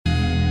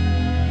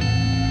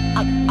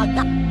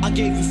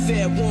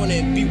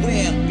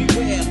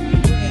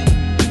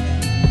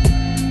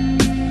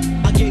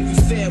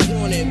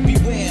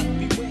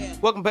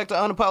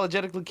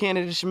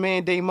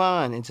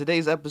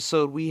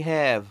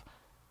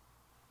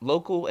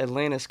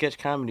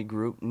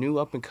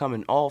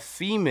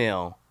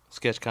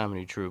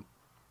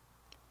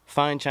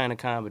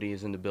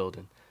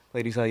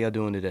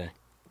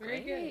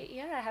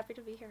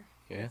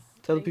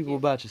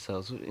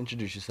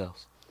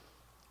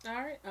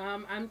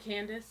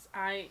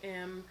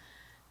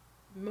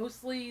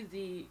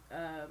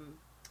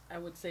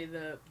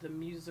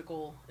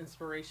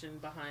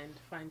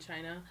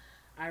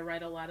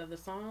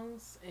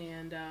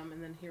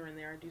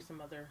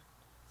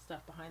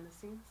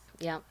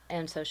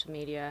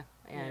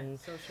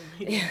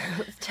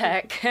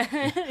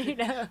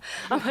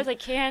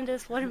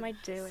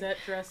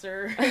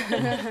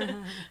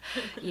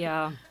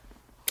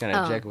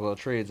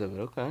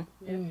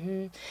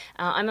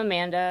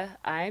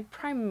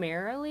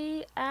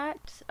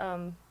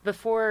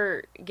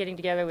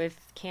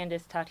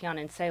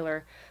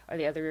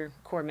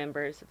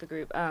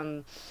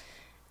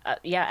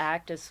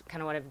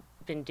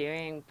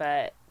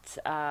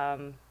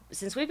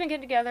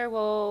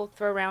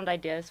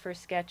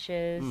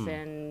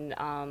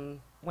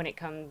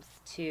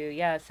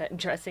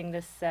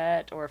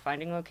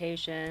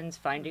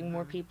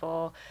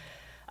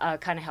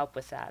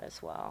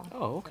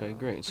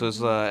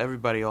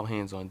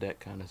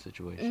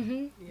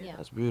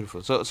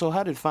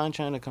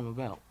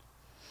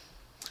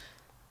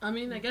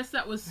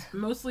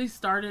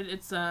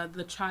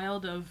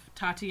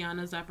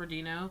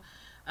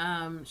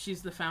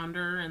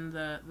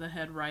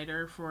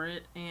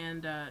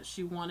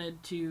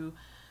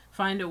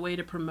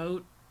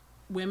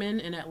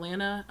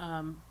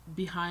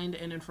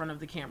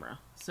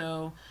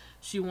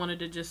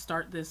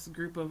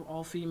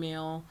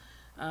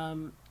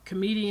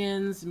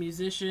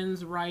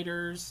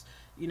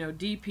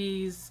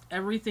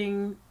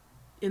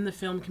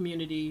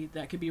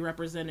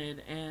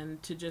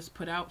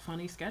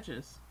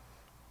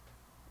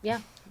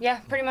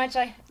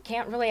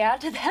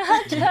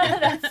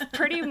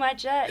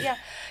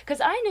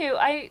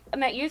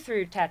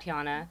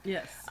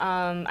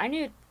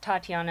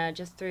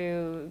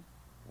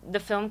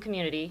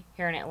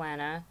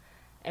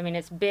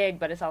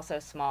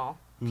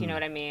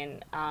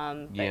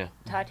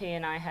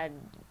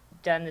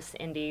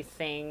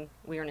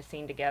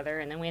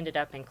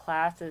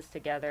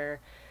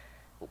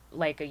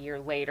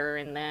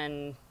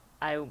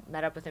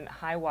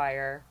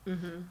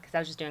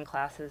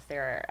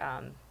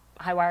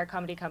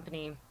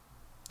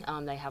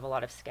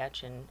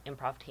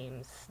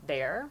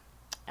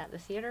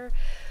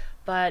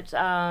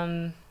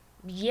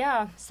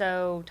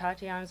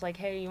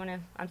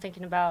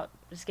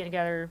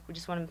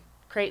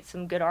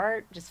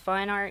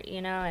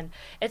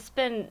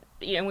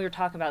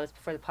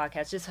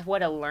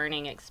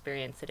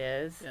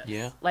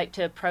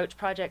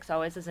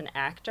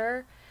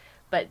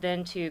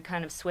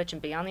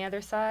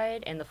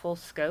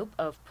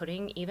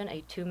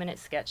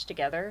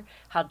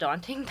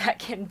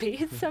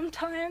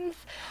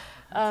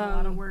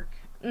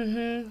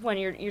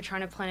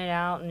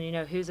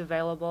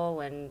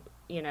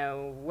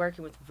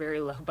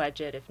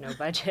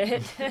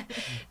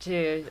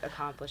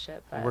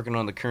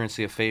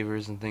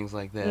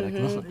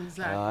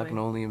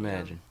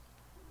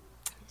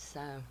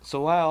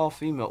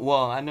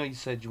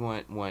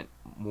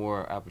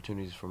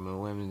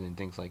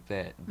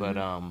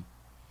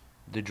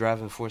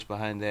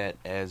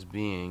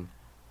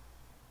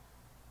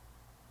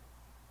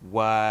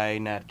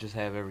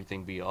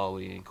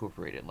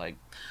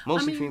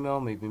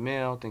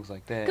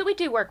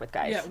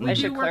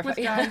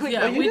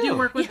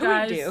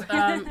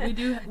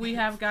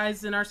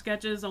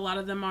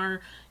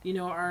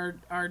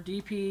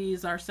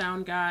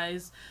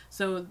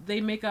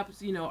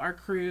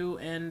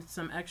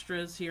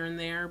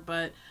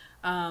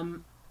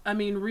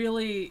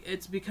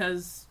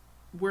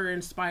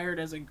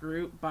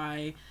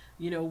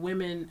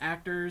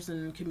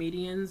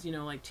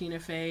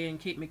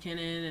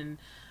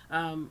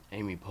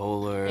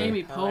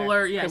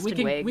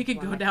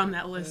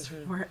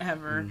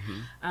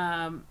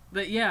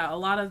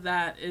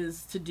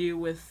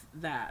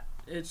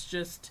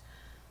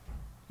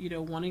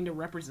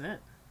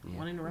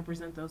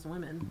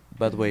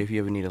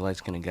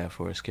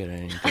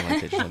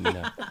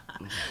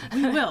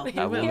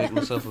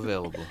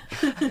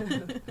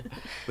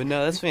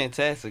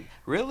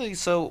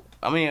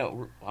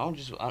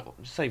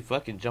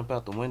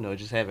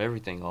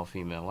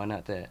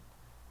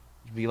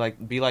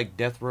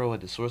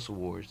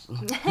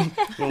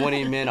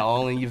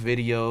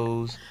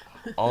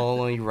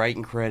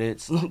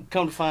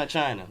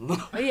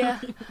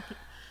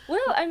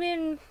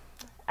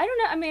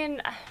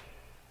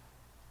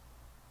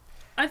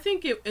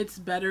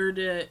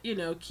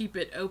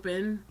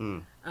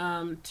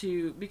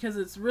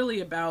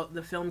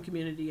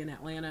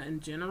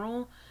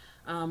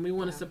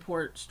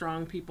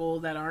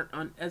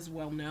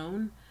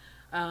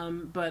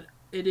But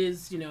it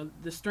is, you know,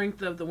 the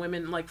strength of the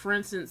women. Like, for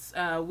instance,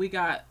 we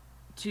got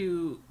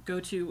to go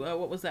to,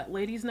 what was that,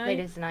 Ladies' Night?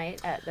 Ladies'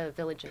 Night at the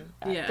Village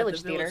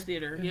Village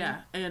Theater. Mm-hmm.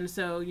 Yeah. And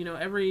so, you know,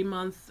 every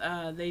month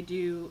they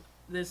do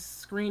this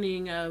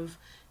screening of,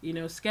 you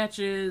know,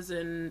 sketches,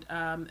 and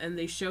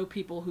they show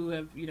people who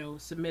have, you know,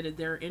 submitted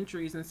their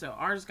entries, and so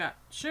ours got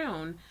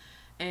shown,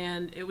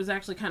 and it was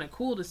actually kind of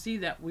cool to see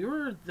that we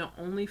were the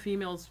only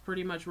females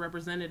pretty much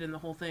represented in the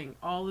whole thing.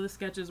 All of the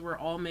sketches were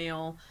all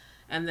male,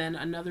 and then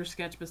another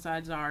sketch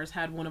besides ours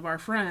had one of our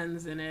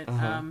friends in it,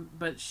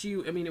 but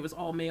it was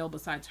all male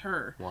besides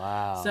her.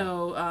 Wow.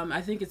 So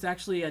I think it's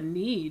actually a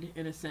need,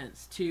 in a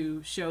sense,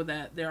 to show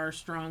that there are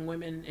strong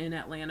women in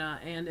Atlanta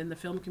and in the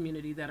film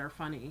community that are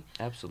funny.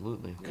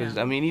 Absolutely. Because,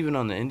 Yeah. I mean, even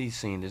on the indie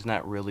scene, there's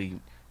not really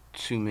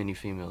too many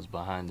females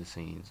behind the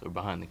scenes or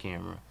behind the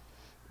camera.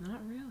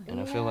 Not really.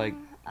 And I feel like...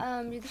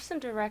 there's some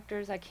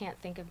directors, I can't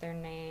think of their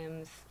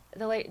names.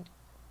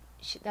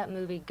 That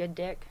movie, Good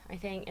Dick, I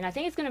think. And I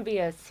think it's going to be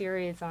a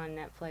series on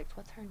Netflix.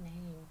 What's her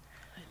name?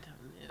 I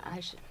don't know. I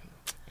should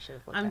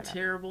have looked I'm that up.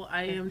 terrible.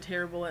 I am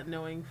terrible at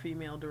knowing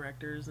female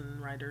directors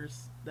and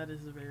writers. That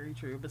is very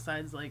true.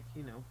 Besides, like,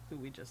 you know, who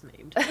we just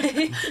named.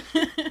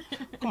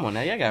 Come on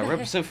now, y'all got to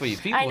represent for your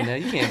people now.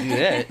 You can't do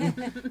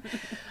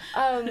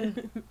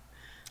that.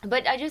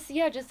 But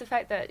just the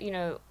fact that, you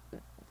know,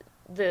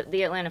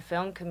 the Atlanta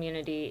film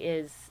community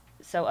is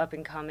so up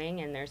and coming,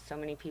 and there's so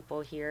many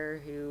people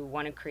here who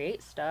want to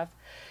create stuff.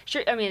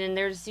 Sure, I mean, and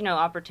there's, you know,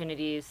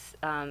 opportunities.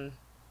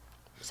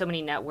 So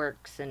many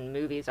networks and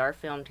movies are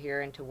filmed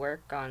here, and to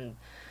work on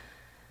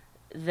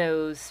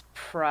those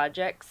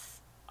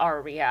projects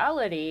are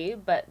reality,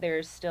 but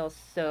there's still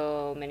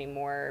so many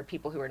more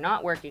people who are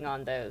not working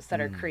on those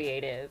that are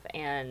creative.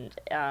 And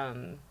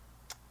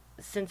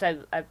since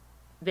I've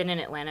been in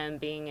Atlanta and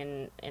being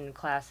in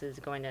classes,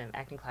 going to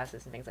acting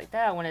classes and things like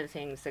that, one of the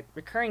things, the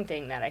recurring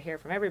thing that I hear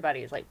from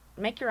everybody is, like,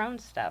 make your own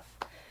stuff.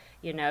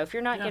 You know, if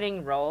you're not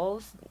getting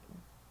roles,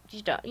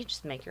 you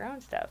just make your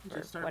own stuff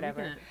or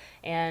whatever.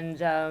 And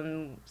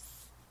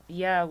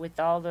with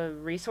all the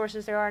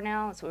resources there are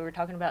now, that's what we were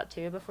talking about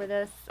too before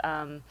this.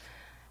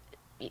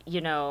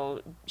 You know,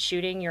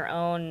 shooting your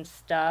own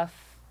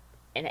stuff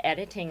and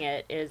editing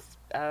it is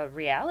a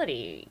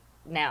reality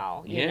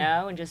now, you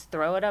know, and just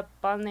throw it up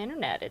on the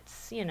internet.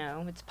 It's, you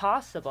know, it's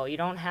possible. You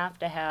don't have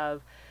to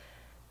have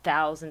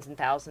thousands and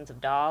thousands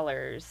of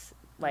dollars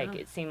like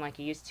it seemed like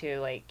you used to,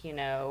 like, you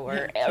know,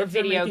 or a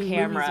video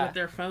camera with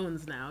their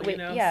phones now, you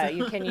know.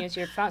 You can use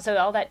your phone. So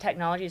all that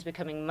technology is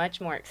becoming much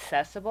more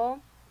accessible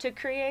to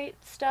create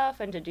stuff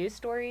and to do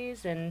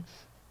stories, and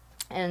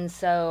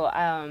so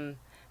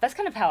that's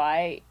kind of how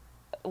I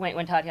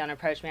when Tatiana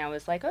approached me. I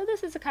was like, oh,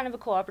 this is a kind of a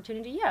cool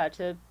opportunity,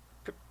 to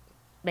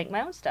make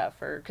my own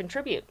stuff or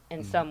contribute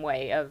in some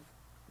way of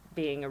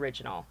being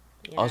original.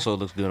 You know? Also, it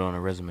looks good on a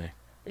resume.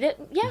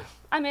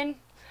 I mean,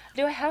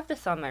 do I have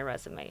this on my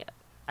resume yet?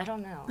 I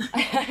don't know.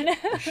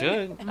 You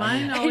should.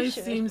 Mine always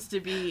seems to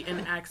be an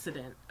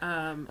accident.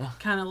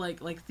 Kind of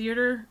like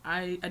theater.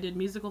 I did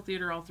musical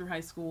theater all through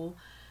high school,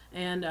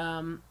 and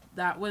the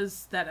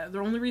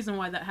only reason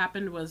why that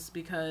happened was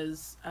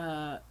because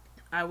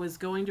I was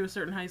going to a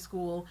certain high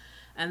school,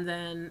 and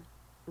then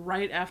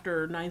right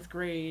after 9th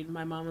grade,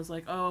 my mom was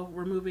like, oh,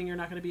 we're moving, you're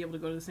not going to be able to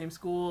go to the same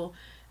school.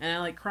 And I,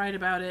 like, cried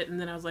about it, and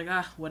then I was like,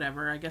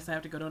 whatever, I guess I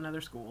have to go to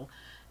another school.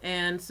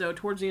 And so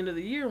towards the end of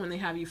the year, when they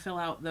have you fill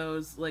out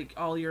those, like,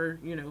 all your,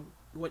 you know,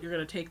 what you're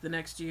going to take the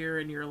next year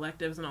and your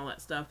electives and all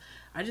that stuff,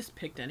 I just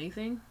picked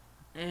anything.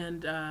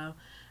 And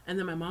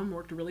then my mom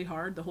worked really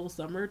hard the whole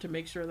summer to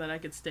make sure that I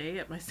could stay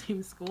at my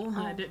same school, and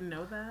I didn't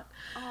know that.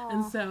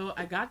 And so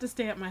I got to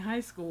stay at my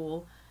high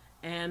school.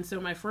 And so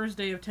my first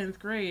day of 10th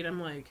grade,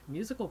 I'm like,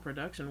 musical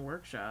production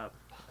workshop.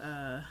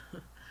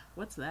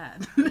 What's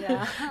that?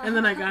 Yeah. And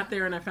then I got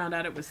there and I found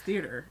out it was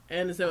theater.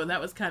 And so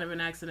that was kind of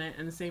an accident.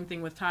 And the same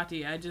thing with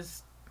Tati. I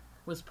just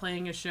was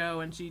playing a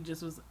show, and she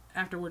just was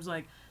afterwards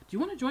like, do you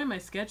want to join my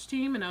sketch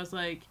team? And I was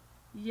like,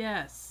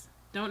 yes.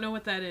 Don't know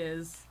what that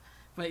is,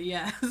 but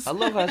yes. I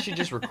love how she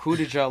just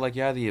recruited y'all like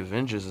y'all the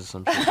Avengers or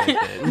some shit like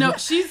that. No,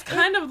 she's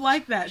kind of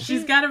like that.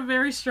 She's got a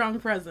very strong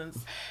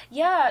presence.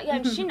 Yeah,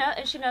 and she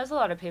knows a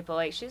lot of people.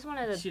 Like, she's one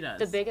of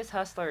the biggest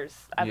hustlers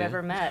I've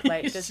ever met.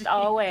 Like, just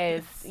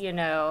always, you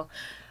know.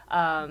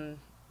 So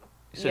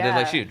they're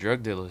like she a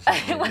drug dealer or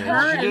something. Like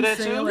that. She do that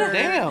too?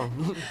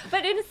 Damn.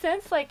 But in a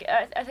sense, like,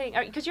 I think,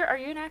 because are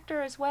you an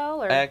actor as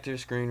well? Or? Actor,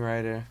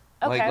 screenwriter.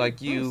 Okay.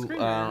 Like you, nice.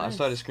 I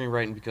started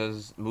screenwriting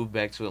because moved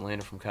back to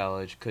Atlanta from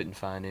college. Couldn't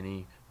find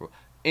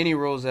any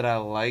roles that I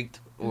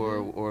liked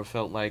or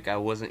felt like I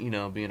wasn't, you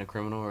know, being a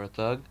criminal or a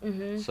thug.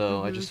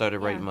 So I just started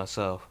writing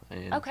myself.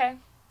 And okay.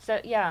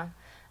 So, yeah,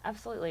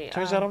 absolutely.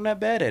 Turns out I'm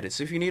not bad at it.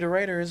 So if you need a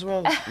writer as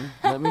well,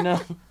 let me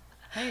know.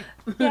 Hey.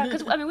 Yeah,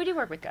 because, I mean, we do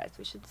work with guys.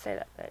 We should say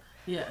that. But.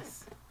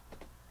 Yes.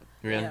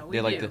 Really? Yeah, They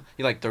like to,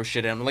 you like throw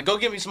shit at them. Like, go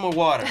get me some more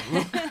water.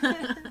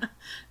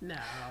 No.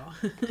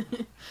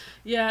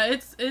 Yeah,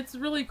 it's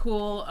really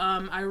cool.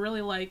 I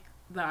really like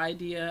the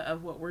idea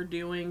of what we're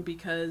doing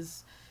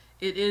because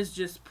it is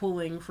just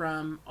pulling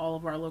from all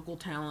of our local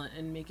talent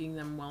and making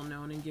them well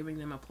known and giving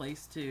them a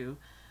place to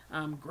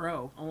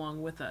grow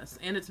along with us.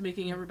 And it's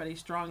making everybody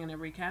strong in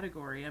every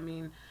category. I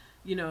mean,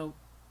 you know,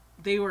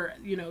 they were,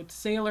 you know,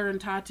 Sailor and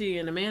Tati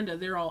and Amanda,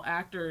 they're all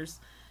actors,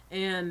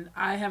 and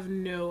I have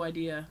no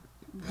idea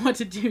what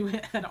to do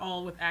at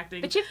all with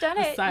acting. But you've done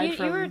it. Aside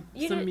from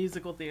some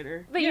musical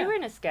theater. But you were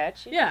in a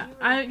sketch.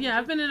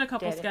 I've been in a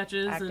couple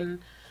sketches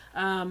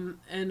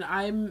and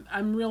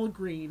I'm real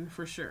green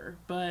for sure.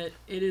 But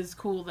it is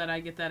cool that I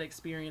get that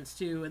experience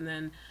too. And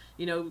then,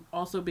 you know,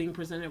 also being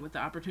presented with the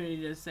opportunity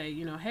to say,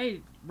 you know,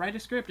 hey, write a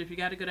script. If you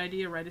got a good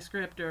idea, write a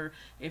script. Or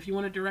if you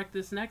want to direct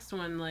this next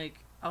one, like,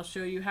 I'll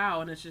show you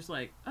how. And it's just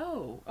like,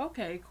 oh,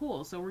 okay,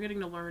 cool. So we're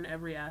getting to learn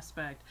every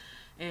aspect.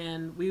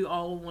 And we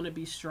all want to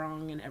be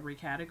strong in every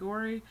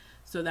category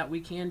so that we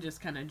can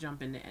just kind of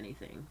jump into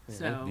anything. Yeah,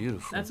 so that's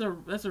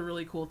beautiful. That's a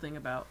really cool thing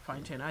about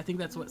Fine Channel. I think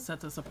that's what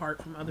sets us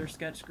apart from other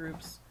sketch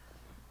groups.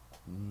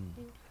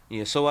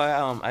 Yeah, so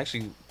I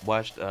actually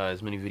watched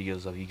as many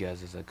videos of you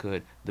guys as I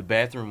could. The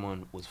bathroom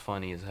one was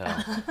funny as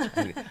hell.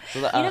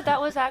 You know,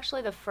 that was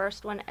actually the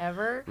first one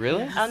ever.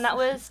 Really? That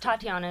was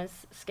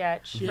Tatiana's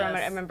sketch. Yes. From it,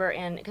 I remember,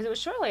 and because it was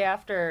shortly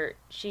after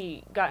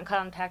she got in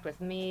contact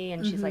with me,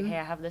 and she's like, "Hey,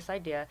 I have this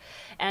idea,"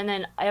 and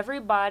then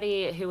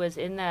everybody who was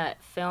in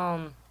that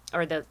film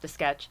or the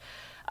sketch.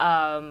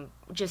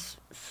 Just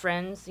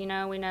friends, you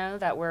know, we know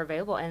that were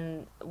available,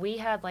 and we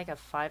had like a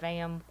 5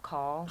 a.m.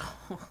 call.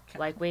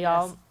 Like we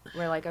all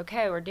were like,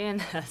 okay, we're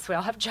doing this. We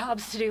all have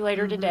jobs to do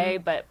later today,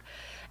 but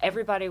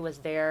everybody was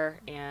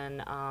there,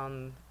 and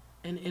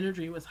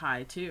energy was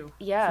high too.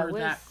 Yeah, for it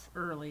was that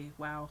early.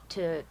 Wow.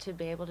 To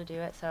be able to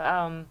do it.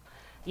 So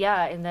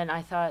yeah, and then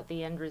I thought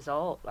the end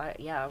result.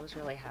 I was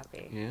really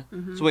happy. Yeah.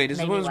 So wait, is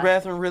the women's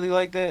bathroom really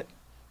like that?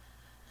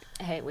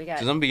 Hey, we got.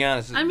 Because I'm gonna be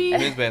honest, I mean,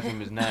 men's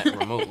bathroom is not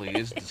remotely.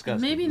 It's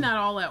disgusting. Maybe not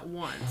all at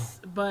once,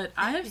 but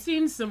I have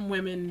seen some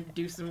women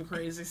do some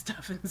crazy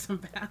stuff in some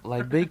bathrooms.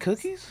 Like bake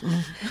cookies?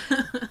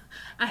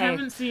 I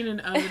haven't seen an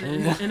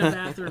oven in a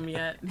bathroom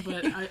yet,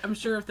 but I'm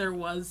sure if there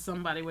was,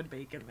 somebody would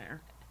bake in there.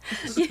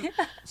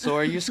 So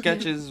are your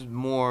sketches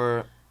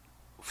more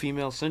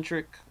female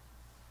centric,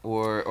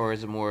 or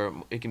is it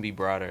more? It can be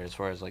broader as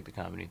far as like the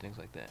comedy things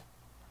like that.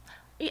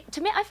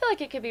 To me, I feel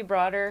like it could be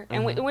broader.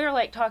 And we were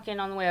like talking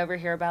on the way over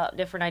here about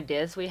different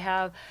ideas we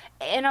have.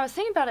 And I was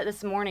thinking about it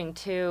this morning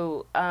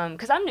too,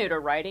 because I'm new to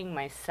writing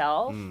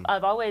myself.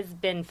 I've always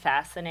been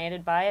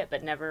fascinated by it,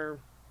 but never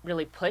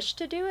really pushed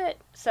to do it.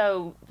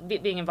 So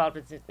being involved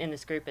in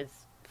this group is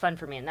fun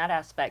for me in that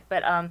aspect.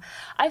 But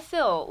I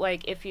feel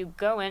like if you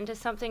go into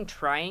something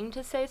trying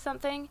to say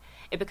something,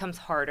 it becomes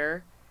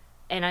harder.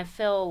 And I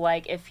feel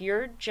like if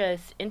you're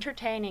just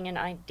entertaining an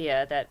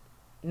idea that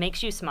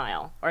makes you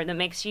smile or that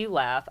makes you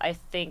laugh, I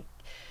think,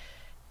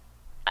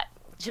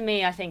 to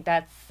me, I think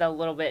that's a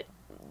little bit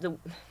I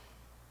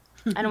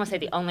don't want to say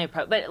the only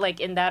approach, but like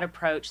in that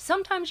approach,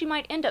 sometimes you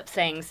might end up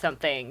saying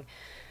something,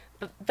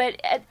 but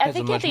I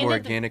think a much more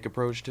organic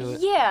approach to it.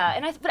 Yeah,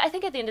 but I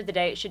think at the end of the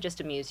day, it should just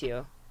amuse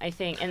you. I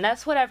think, and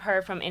that's what I've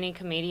heard from any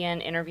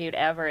comedian interviewed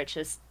ever. It's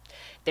just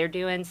they're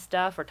doing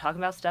stuff or talking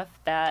about stuff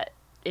that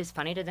is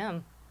funny to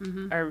them.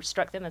 Or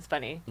struck them as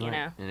funny, you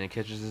know. And it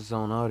catches its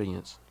own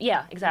audience.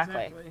 Yeah,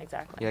 exactly.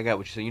 Yeah, I got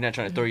what you said. You're not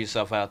trying to throw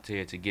yourself out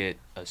there to get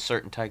a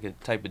certain type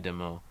of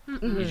demo.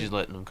 You're just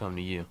letting them come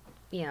to you.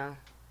 Yeah.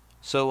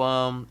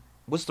 So,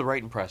 what's the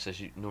writing process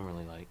you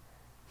normally like?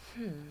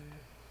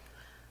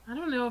 I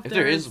don't know if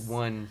there is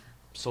one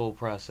sole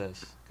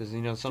process, because you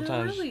know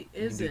sometimes really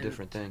you can do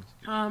different things.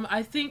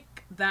 I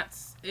think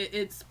that's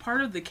it's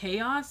part of the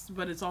chaos,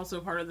 but it's also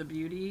part of the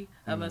beauty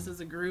of us as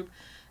a group,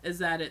 is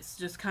that it's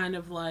just kind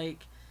of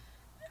like.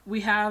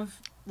 We have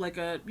like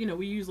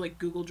we use like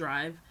Google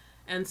Drive,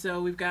 and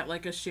so we've got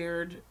like a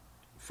shared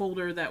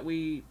folder that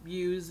we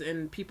use,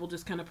 and people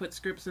just kind of put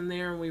scripts in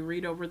there and we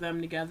read over them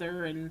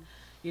together, and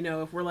you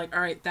know, if we're like,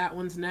 all right, that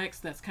one's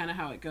next, that's kind of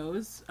how it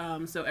goes.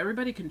 So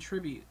everybody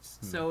contributes.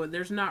 So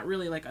there's not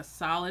really like a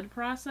solid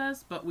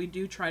process, but we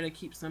do try to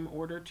keep some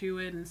order to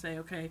it and say,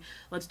 okay,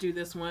 let's do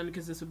this one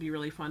because this would be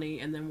really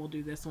funny, and then we'll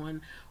do this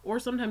one. Or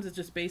sometimes it's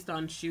just based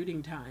on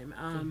shooting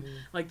time.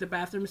 Like the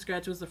bathroom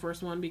sketch was the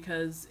first one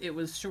because it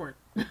was short.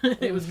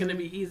 It was going to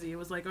be easy. It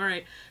was like, all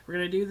right, we're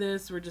going to do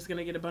this. We're just going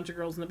to get a bunch of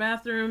girls in the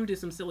bathroom, do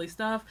some silly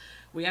stuff.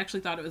 We actually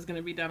thought it was going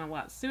to be done a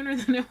lot sooner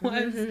than it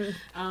was.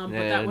 But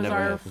that was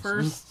our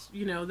first,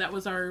 that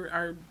was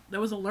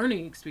that was a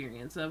learning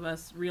experience of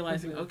us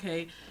realizing,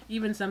 okay,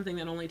 even something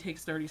that only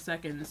takes 30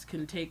 seconds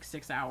can take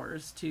 6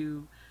 hours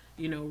to,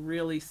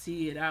 really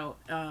see it out.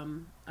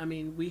 I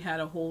mean, we had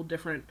a whole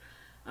different,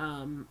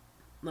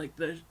 like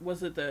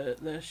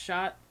the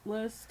shot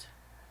list?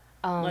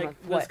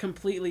 Was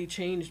completely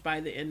changed by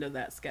the end of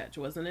that sketch,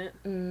 wasn't it?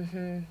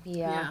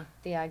 Yeah.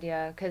 The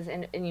idea, because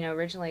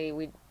originally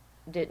we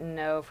didn't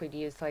know if we'd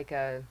use like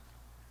a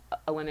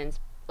women's,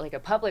 like a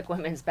public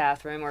women's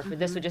bathroom, or if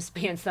this would just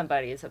be in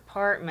somebody's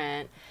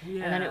apartment.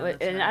 And then it was,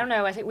 and I don't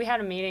know, I think we had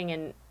a meeting,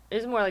 and it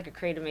was more like a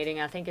creative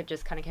meeting. I think it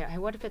just kind of came, hey,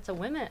 what if it's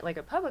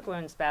a public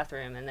women's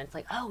bathroom? And then it's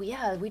like, oh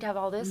yeah, we'd have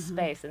all this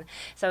space. And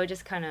so it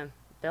just kind of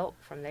built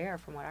from there,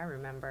 from what I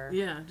remember.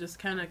 Yeah, just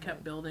kind of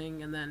kept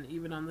building. And then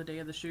even on the day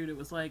of the shoot, it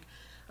was like,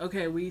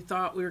 okay, we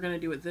thought we were going to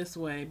do it this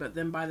way. But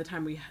then by the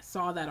time we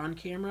saw that on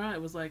camera,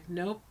 it was like,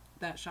 nope,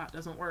 that shot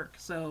doesn't work.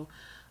 So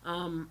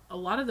a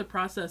lot of the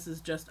process is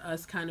just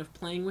us kind of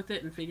playing with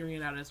it and figuring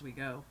it out as we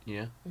go.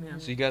 Yeah. Yeah.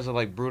 So you guys are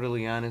like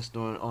brutally honest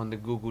on the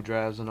Google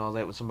Drives and all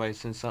that. When somebody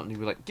sends something, you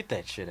be like, "Get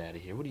that shit out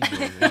of here! What are you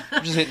doing? Man?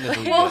 I'm just hitting the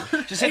delete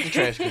button. Just hit the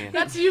trash can."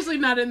 That's usually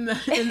not in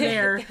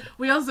there.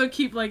 We also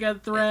keep like a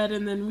thread,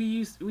 and then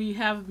we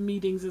have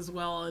meetings as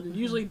well. And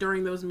usually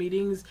during those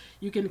meetings,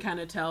 you can kind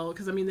of tell,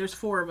 because I mean, there's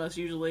 4 of us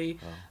usually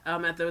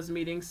at those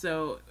meetings.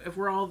 So if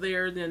we're all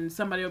there, then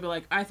somebody will be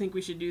like, "I think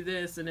we should do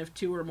this," and if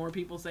 2 or more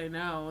people say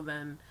no,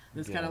 then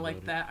it's kind of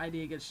like that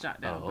idea gets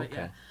shot down. Oh, okay. But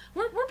yeah,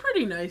 we're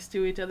pretty nice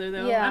to each other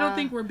though. Yeah. I don't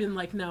think we've been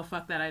like, no,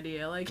 fuck that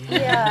idea. Like,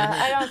 Yeah,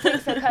 I don't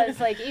think so, because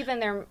like even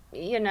there,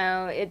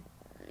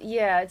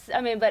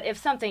 but if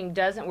something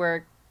doesn't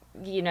work,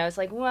 it's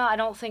like, well, I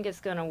don't think it's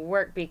gonna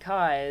work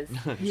because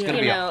it's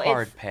gonna be a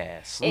hard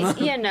pass. because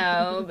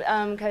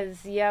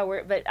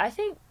but I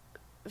think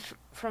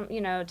from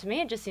to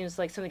me it just seems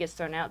like something gets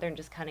thrown out there and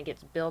just kind of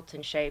gets built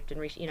and shaped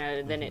and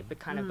then it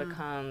kind of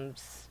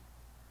becomes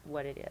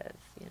what it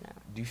is.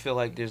 Do you feel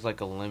like there's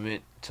like a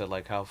limit to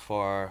like how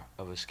far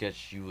of a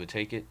sketch you would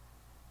take it?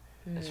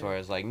 As far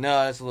as like,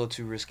 no, it's a little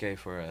too risque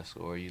for us,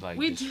 or you like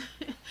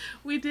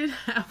we did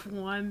have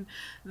one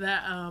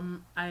that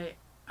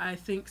I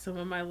think some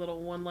of my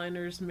little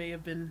one-liners may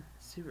have been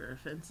super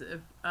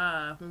offensive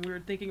when we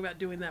were thinking about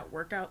doing that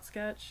workout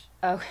sketch.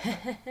 Oh.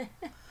 Yeah.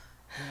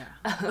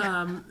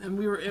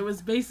 And it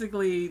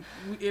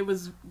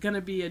was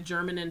gonna be a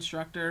German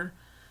instructor.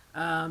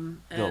 And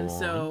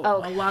so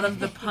a lot of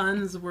the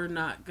puns were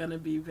not going to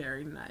be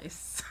very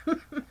nice.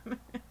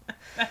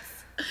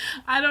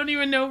 I don't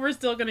even know if we're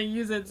still going to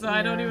use it, so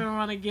I don't even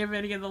want to give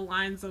any of the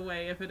lines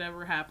away if it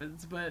ever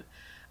happens. But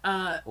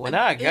well,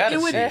 now I gotta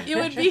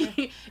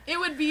see. It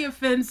would be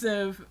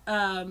offensive.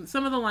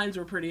 Some of the lines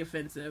were pretty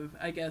offensive,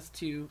 I guess,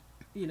 to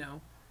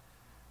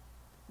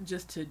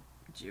just to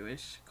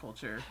Jewish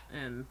culture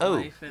and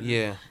life. And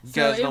yeah. You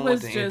so guys it don't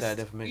was want the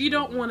anti-defamation. you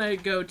don't want to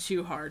go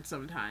too hard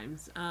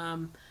sometimes.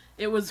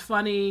 It was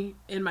funny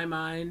in my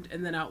mind,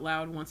 and then out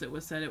loud once it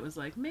was said, it was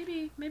like,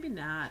 maybe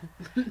not.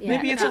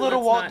 Maybe it's a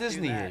little Walt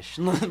Disney-ish.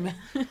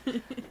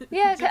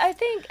 Yeah, I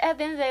think at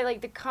the end of the day,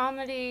 like the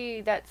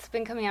comedy that's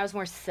been coming out is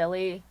more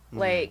silly.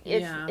 Like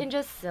it's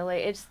just silly.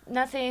 It's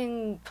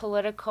nothing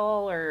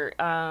political or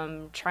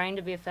trying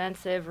to be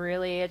offensive.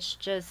 Really, it's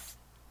just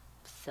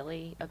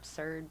silly,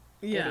 absurd.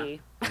 Yeah.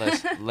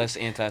 less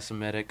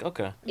anti-Semitic.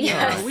 Okay.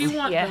 Yeah, we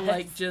want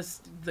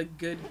just the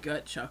good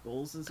gut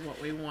chuckles is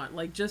what we want.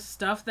 Like just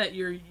stuff that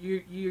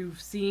you've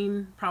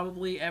seen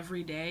probably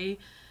every day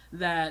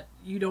that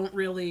you don't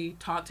really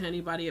talk to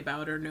anybody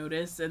about or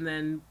notice, and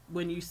then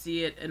when you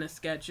see it in a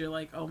sketch, you're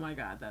like, oh my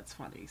god, that's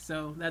funny.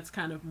 So that's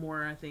kind of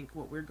more, I think,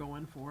 what we're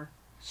going for.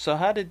 So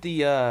how did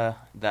the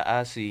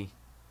Aussie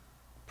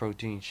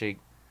protein shake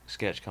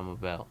sketch come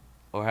about?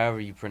 Or however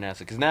you pronounce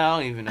it, because now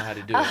I don't even know how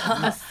to do it.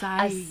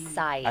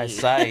 Acai.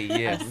 Acai,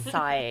 yeah.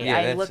 Acai. Yeah,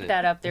 I looked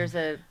that up. There's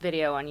a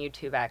video on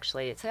YouTube,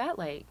 actually. It's got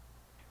like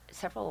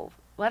several...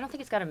 Well, I don't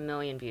think it's got 1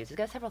 million views. It's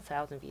got several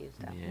thousand views,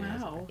 though. Yeah.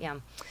 Wow. Yeah.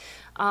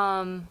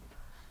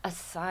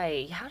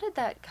 Acai. How did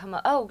that come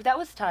up? Oh, that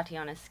was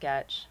Tatiana's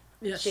sketch.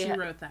 Yeah, she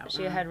wrote that one.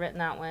 She had written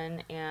that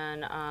one,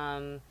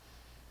 and...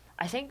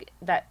 I think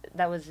that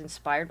was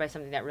inspired by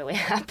something that really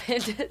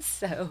happened.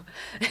 So,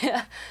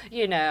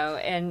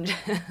 and...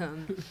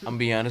 I'm going to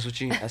be honest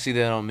with you. I see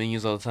that on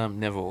menus all the time.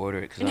 Never order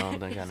it because I don't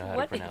think I know how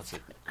to pronounce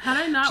it. Had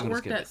I not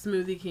worked at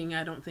Smoothie King,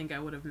 I don't think I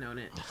would have known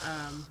it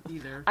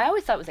either. I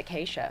always thought it was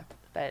acacia,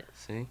 but...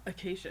 See?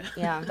 Acacia.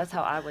 Yeah, that's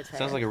how I would say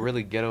Sounds it. like a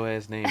really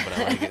ghetto-ass name, but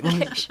I like it.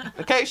 Acacia.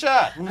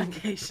 Acacia!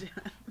 Acacia.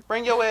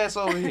 Bring your ass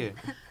over here.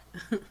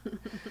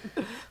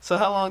 So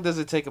how long does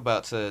it take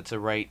about to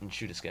write and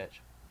shoot a sketch?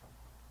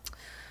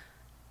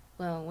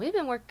 Well, we've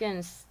been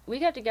working... We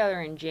got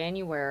together in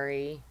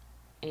January,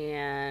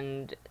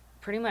 and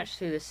pretty much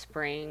through the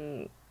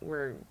spring,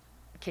 we're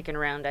kicking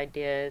around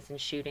ideas and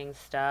shooting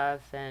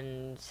stuff,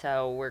 and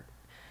so we're...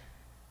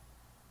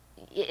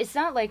 It's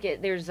not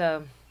like there's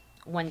a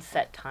one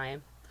set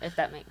time, if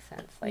that makes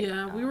sense. Like,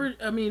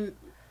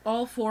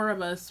 all 4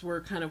 of us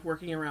were kind of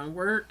working around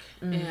work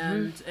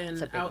and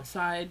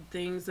outside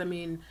things. I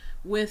mean,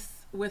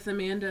 with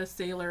Amanda,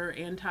 Sailor,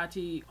 and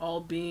Tati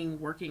all being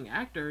working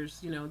actors,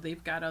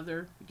 they've got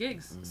other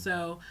gigs.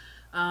 So,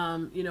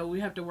 we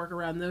have to work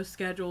around those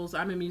schedules.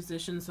 I'm a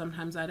musician.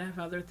 Sometimes I'd have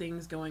other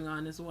things going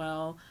on as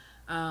well.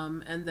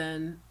 And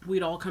then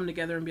we'd all come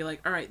together and be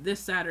like, all right, this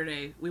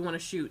Saturday we want to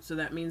shoot. So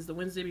that means the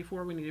Wednesday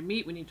before we need to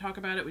meet, we need to talk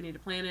about it, we need to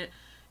plan it,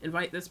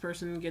 invite this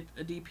person, get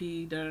a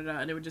DP,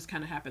 and it would just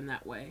kind of happen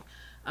that way.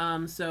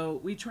 So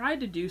we tried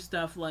to do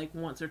stuff like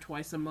once or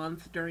twice a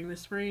month during the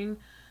spring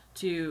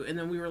and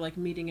then we were like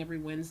meeting every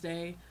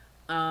Wednesday.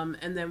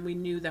 And then we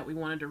knew that we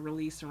wanted to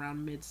release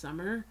around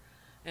midsummer.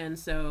 And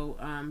so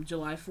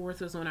July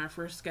 4th was when our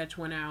first sketch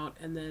went out,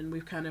 and then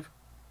we've kind of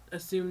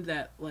assumed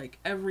that like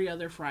every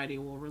other Friday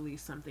we'll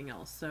release something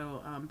else.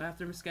 So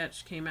Bathroom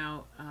Sketch came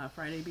out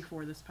Friday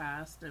before this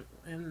past,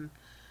 and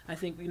I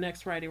think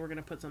next Friday we're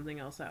gonna put something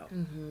else out.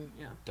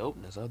 Yeah,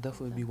 Dopeness. I'll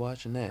definitely be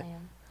watching that.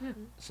 yeah.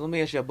 So let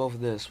me ask y'all both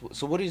of this.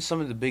 So what are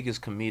some of the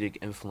biggest comedic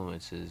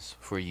influences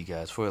for you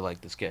guys, for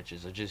like the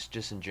sketches, or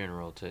just in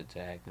general to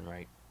acting,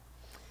 right?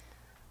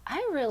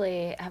 I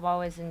really have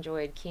always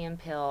enjoyed Key and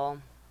Peele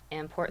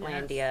and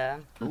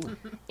Portlandia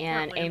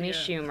and Amy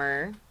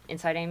Schumer,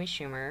 Inside Amy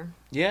Schumer.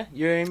 Yeah,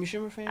 you're an Amy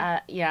Schumer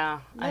fan? Yeah.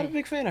 I'm not a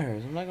big fan of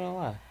hers, I'm not gonna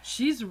lie.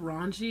 She's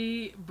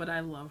raunchy, but I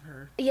love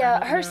her.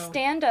 Yeah, her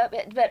stand-up,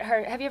 but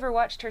have you ever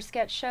watched her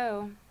sketch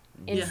show?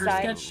 Yeah, her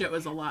sketch show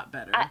is a lot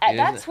better.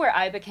 That's where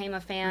I became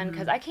a fan,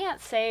 because I can't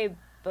say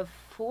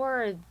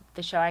before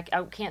the show, I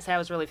can't say I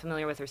was really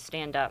familiar with her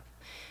stand-up.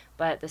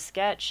 But the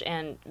sketch,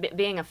 and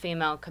being a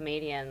female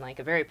comedian, like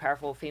a very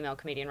powerful female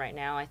comedian right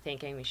now, I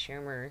think Amy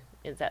Schumer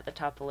is at the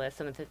top of the list.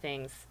 Some of the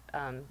things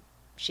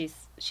she's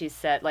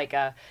said, like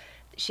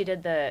she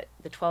did the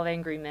 12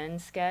 Angry Men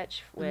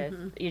sketch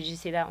with. Did you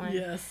see that one?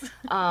 Yes.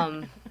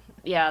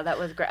 Yeah, that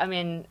was great. I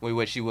mean,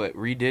 wait, she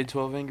redid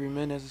 12 Angry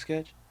Men as a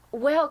sketch?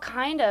 Well,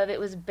 kind of. It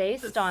was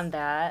based on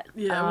that.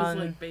 Yeah, it was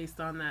like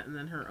based on that, and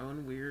then her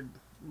own weird,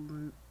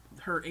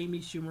 her Amy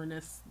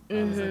Schumerness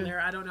was in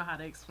there. I don't know how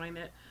to explain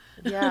it.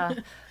 Yeah,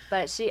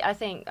 but I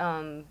think,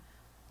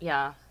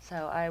 yeah. So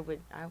I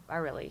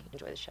really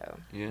enjoy the show.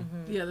 Yeah.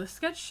 Yeah, the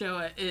sketch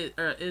show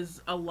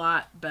is a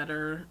lot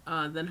better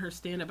than her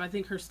stand-up. I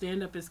think her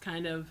stand-up is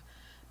kind of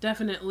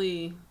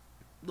definitely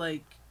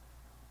like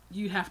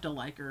you have to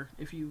like her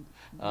if you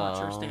watch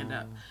her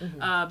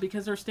stand-up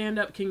because her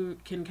stand-up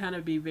can kind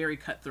of be very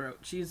cutthroat.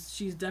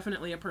 She's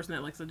definitely a person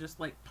that likes to just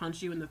like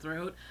punch you in the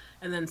throat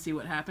and then see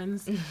what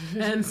happens.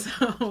 And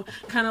so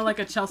kind of like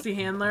a Chelsea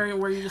Handler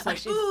where you're just like,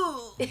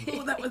 ooh,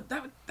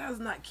 that was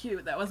not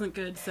cute, that wasn't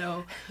good.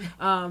 So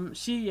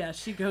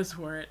she goes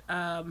for it.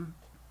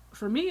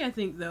 For me, I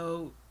think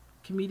though,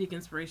 comedic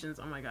inspirations,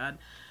 oh my god,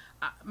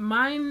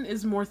 mine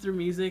is more through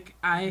music.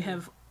 I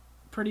have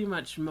pretty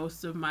much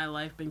most of my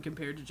life been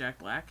compared to Jack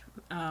Black.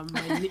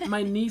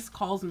 My niece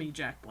calls me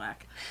Jack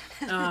Black.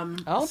 I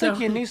don't think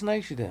your niece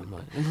likes you that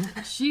much.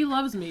 She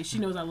loves me. She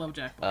knows I love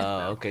Jack Black.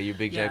 Oh, okay. You're a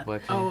big Jack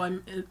Black fan? Oh,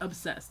 I'm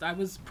obsessed. I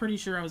was pretty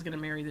sure I was going to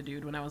marry the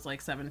dude when I was like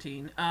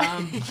 17.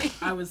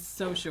 I was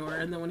so sure.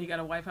 And then when he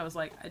got a wife, I was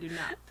like, I do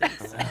not think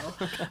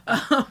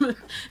so.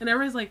 And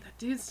everybody's like, that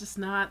dude's just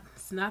not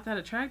that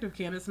attractive,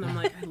 Candace. And I'm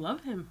like, I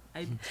love him.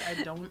 I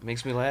don't.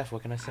 Makes me laugh.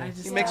 What can I say?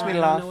 He makes me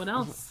laugh. No one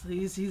else.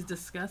 He's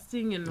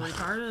disgusting and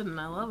retarded, and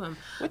I love him.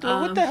 What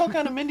the hell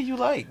kind of men do you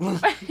like?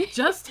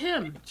 Just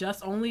him.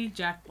 Just only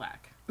Jack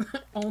Black.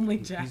 Only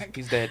Jack.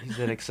 He's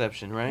that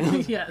exception,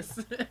 right? Yes.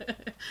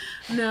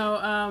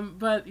 No,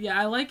 but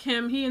yeah, I like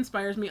him. He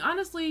inspires me.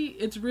 Honestly,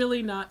 it's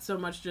really not so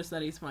much just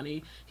that he's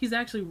funny. He's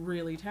actually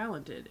really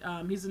talented.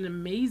 He's an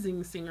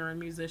amazing singer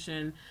and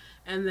musician.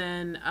 And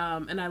then,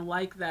 and I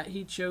like that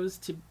he chose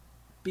to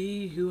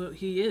be who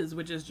he is,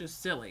 which is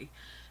just silly.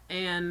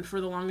 And for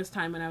the longest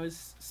time when I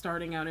was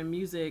starting out in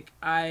music,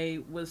 I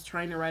was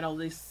trying to write all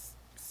this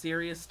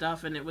serious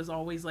stuff, and it was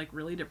always like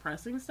really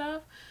depressing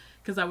stuff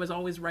because I was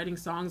always writing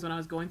songs when I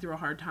was going through a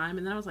hard time.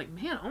 And then I was like,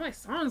 man, all my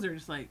songs are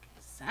just like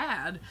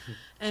sad.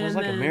 Sounds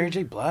like a Mary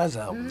J. Blige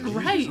album.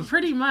 Right,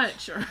 pretty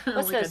much. Or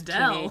what's like those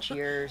Adele. Teenage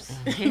years?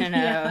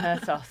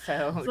 That's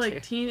also. It's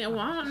like well,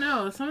 I don't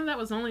know. Some of that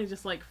was only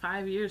just like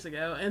 5 years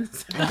ago, and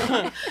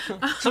so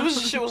some of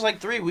this shit was like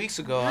 3 weeks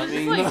ago. I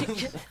mean,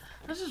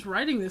 I was just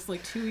writing this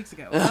like 2 weeks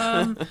ago.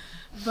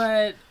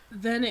 But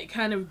then it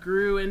kind of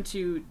grew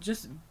into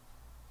just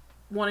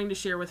wanting to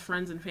share with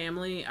friends and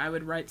family. I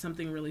would write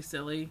something really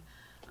silly,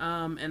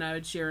 and I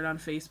would share it on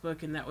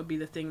Facebook, and that would be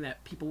the thing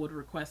that people would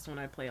request when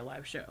I play a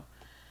live show.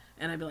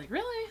 And I'd be like,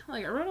 really?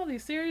 Like, I wrote all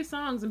these serious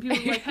songs, and people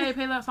would be like, hey,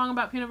 play that song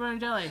about peanut butter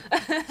and jelly.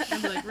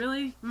 I'd be like,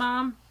 really?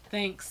 Mom?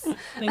 Thanks,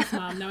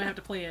 Mom. Now I have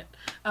to play it.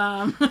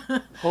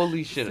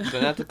 Holy shit.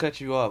 So not to cut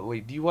you off.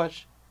 Wait, do you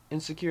watch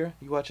Insecure?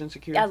 You watch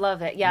Insecure? I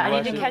love it. Yeah,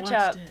 I need to catch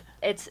up.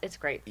 It's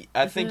great.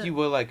 I think you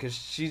will, like,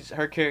 because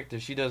her character,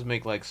 she does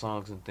make, like,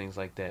 songs and things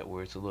like that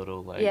where it's a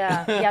little, like...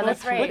 Yeah,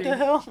 that's right. What the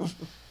hell?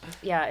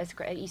 Yeah, it's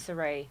great. Issa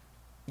Rae.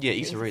 Yeah,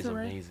 Issa Rae's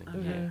amazing.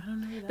 Okay. Yeah. I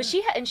don't know that. But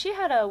she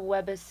had a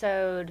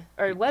webisode,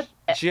 or web...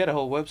 She had a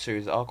whole web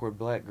series, Awkward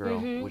Black Girl,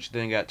 which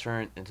then got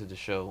turned into the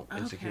show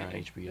Insecure on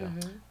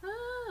HBO.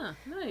 Ah,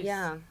 nice.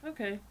 Yeah.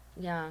 Okay.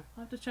 Yeah.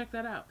 I'll have to check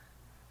that out.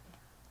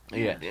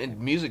 Yeah, and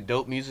music,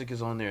 dope music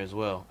is on there as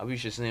well. I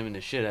wish just naming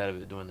the shit out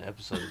of it during the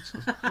episodes.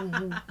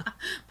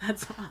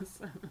 That's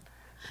awesome.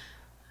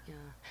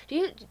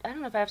 Yeah. I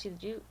don't know if I asked you,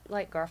 do you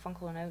like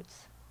Garfunkel and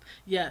Oates?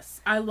 Yes,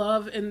 I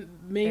love, and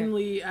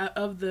mainly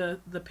of the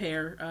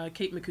pair,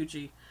 Kate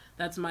Micucci.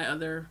 That's my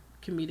other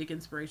comedic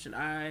inspiration.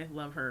 I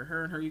love her.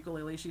 Her and her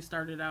ukulele. She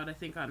started out, I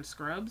think, on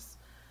Scrubs,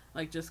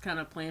 like just kind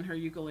of playing her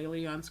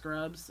ukulele on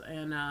Scrubs,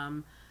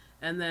 and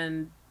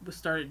then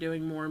started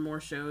doing more and more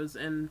shows.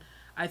 And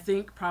I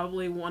think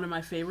probably one of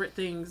my favorite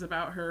things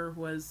about her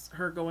was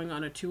her going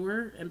on a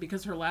tour, and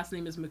because her last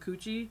name is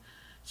Micucci,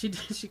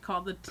 she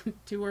called the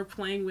tour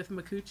Playing with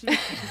Micucci.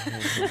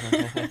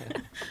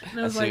 And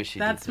I was like,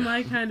 that's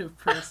my kind of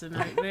person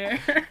right there.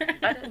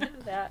 I didn't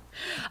know that.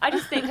 I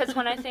just think, because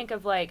when I think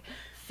of like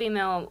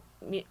female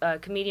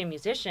comedian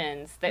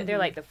musicians, they're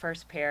like the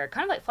first pair,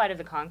 kind of like Flight of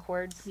the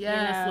Conchords.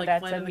 Yes, like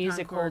that's Flight a of the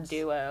musical Conchords.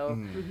 duo.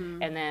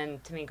 Mm-hmm. And then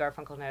to me,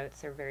 Garfunkel and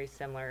Oates are very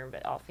similar,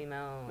 but all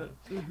female,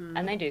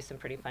 and they do some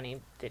pretty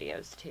funny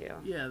videos too.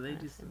 Yeah, they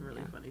do some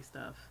really funny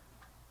stuff.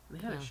 They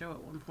had a show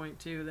at one point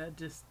too that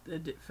just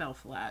it fell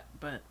flat,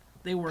 but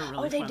they were really.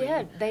 Oh, they funny.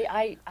 did.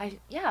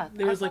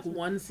 There was like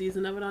one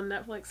season of it on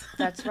Netflix.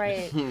 That's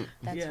right.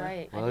 That's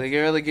right. Well, they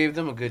really gave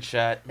them a good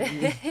shot.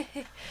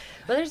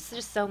 But there's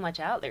just so much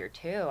out there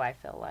too, I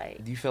feel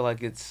like. Do you feel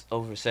like it's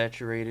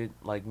oversaturated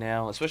like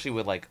now, especially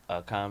with like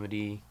a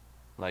comedy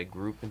like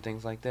group and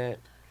things like that?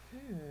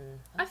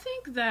 I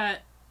think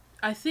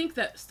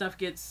that stuff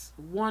gets,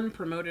 one,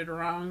 promoted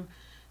wrong,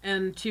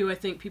 and two, I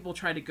think people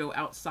try to go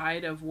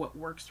outside of what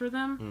works for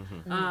them.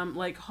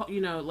 Like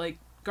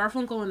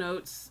Garfunkel and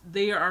Oates,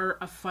 they are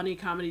a funny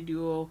comedy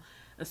duo,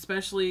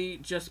 especially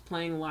just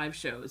playing live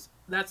shows.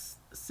 That's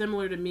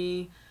similar to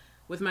me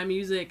with my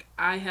music.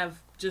 I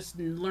have just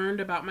learned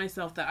about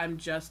myself that I'm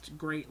just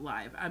great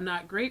live. I'm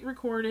not great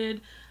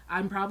recorded.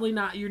 I'm probably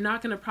not, you're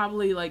not going to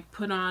probably like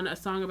put on a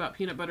song about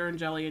peanut butter and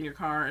jelly in your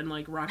car and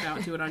like rock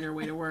out to it on your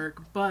way to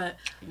work, but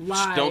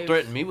live. Don't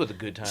threaten me with a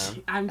good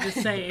time. I'm just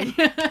saying,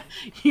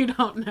 you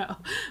don't know.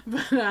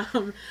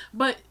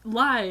 But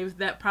live,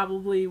 that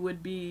probably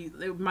would be,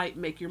 it might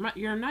make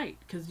your night,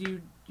 because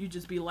you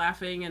just be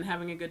laughing and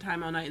having a good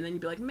time all night, and then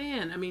you'd be like,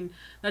 man, I mean,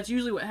 that's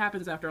usually what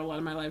happens after a lot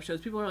of my live shows.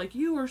 People are like,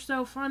 you are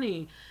so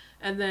funny.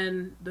 And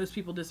then those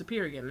people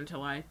disappear again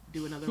until I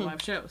do another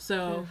live show.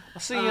 So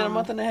I'll see you in a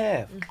month and a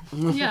half.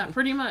 Yeah,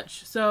 pretty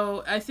much.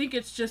 So I think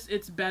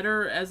it's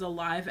better as a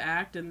live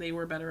act, and they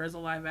were better as a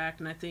live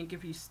act. And I think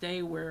if you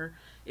stay where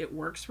it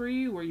works for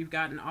you, where you've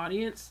got an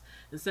audience,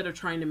 instead of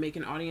trying to make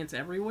an audience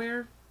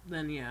everywhere,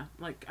 then yeah,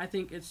 like I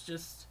think it's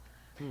just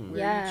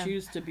where you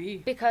choose to be.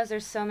 Because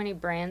there's so many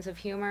brands of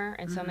humor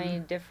and so many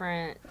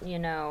different,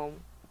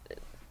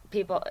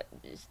 people,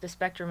 the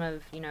spectrum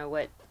of,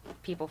 what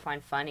people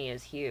find funny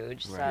is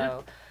huge. Right.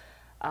 So,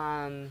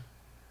 I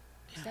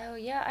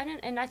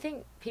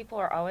think people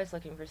are always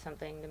looking for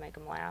something to make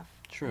them laugh.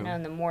 True.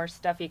 And the more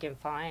stuff you can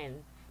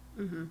find.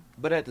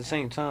 But at the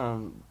same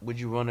time, would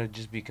you want to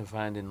just be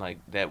confined in like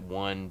that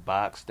one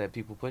box that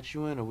people put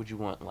you in, or would you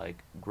want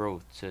like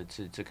growth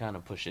to kind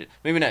of push it?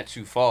 Maybe not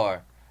too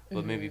far,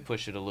 but maybe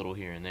push it a little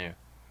here and there.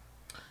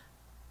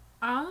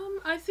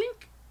 I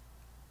think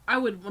I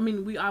would. I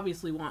mean, we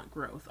obviously want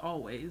growth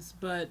always,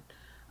 but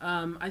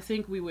I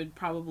think we would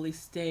probably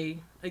stay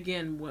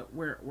again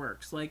where it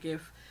works. Like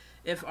if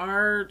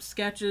our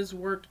sketches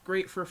worked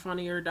great for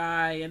Funny or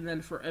Die, and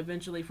then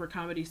eventually for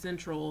Comedy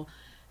Central,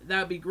 that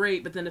would be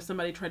great. But then if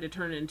somebody tried to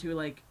turn it into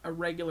like a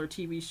regular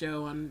TV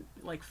show on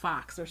like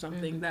Fox or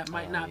something, that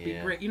might not be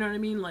great. You know what I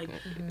mean? Like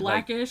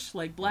Blackish.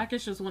 Like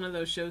Blackish is one of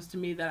those shows to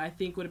me that I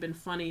think would have been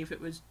funny if it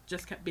was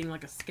just kept being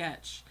like a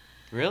sketch.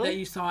 Really? That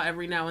you saw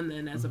every now and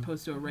then, as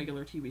opposed to a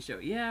regular TV show.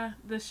 Yeah,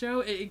 the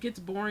show, it gets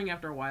boring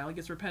after a while. It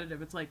gets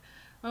repetitive. It's like,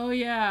 oh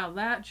yeah,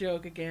 that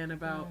joke again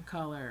about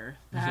color.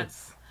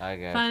 That's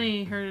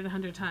funny. Heard it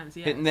 100 times.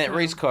 Yeah. Hitting that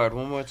race card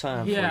one more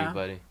time for you,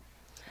 buddy.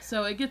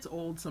 So it gets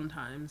old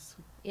sometimes.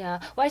 Yeah.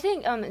 Well, I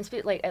think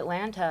like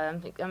Atlanta,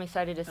 I'm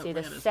excited to see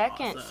the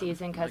second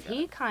season, because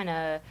he kind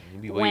of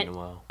went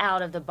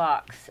out of the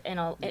box.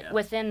 And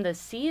within the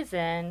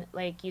season,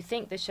 like you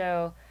think the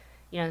show,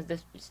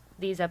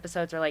 these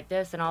episodes are like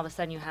this, and all of a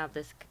sudden you have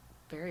this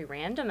very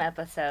random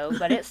episode,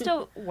 but it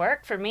still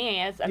worked for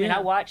me. I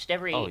watched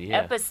every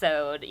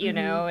episode,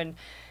 and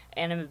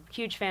I'm a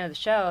huge fan of the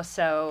show.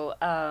 So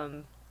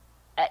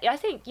I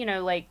think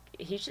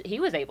he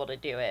was able to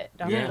do it.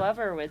 Donald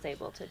Glover was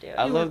able to do it.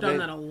 He worked on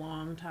that a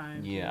long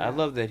time. Yeah, I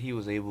love that he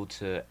was able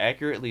to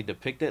accurately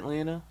depict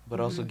Atlanta, but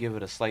also give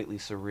it a slightly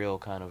surreal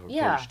kind of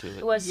approach to it.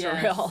 It was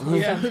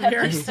surreal. Yeah,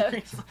 very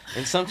surreal.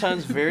 And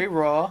sometimes very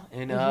raw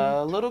and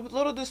a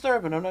little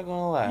disturbing. I'm not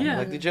gonna lie. Yeah,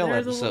 like the jail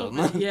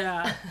episode.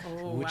 Yeah.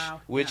 Oh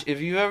wow. Which, if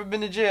you've ever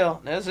been to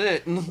jail, that's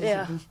it.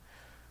 Yeah.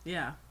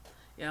 Yeah.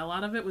 Yeah, a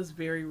lot of it was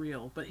very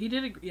real, but he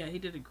did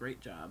a great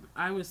job.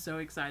 I was so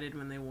excited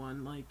when they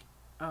won. Like,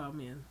 oh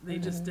man, they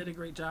just did a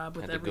great job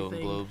with everything. The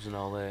Golden Globes and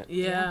all that.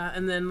 Yeah,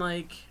 and then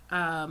like,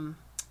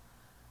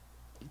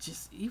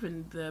 just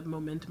even the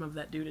momentum of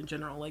that dude in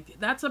general. Like,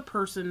 that's a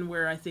person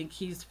where I think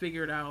he's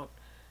figured out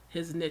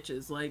his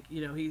niches. Like,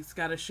 he's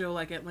got a show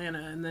like Atlanta,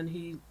 and then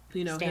he,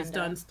 has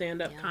done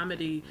stand-up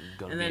comedy,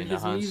 and then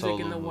his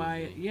music and the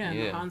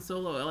the Han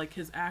Solo, like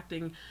his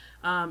acting.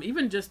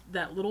 Even just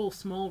that little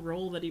small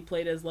role that he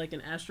played as like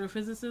an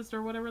astrophysicist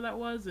or whatever that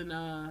was in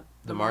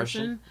The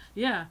Martian.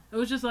 Yeah, it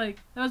was just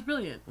like, that was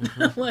brilliant.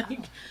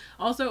 Like,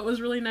 also it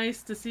was really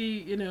nice to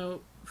see,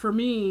 for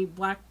me,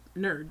 black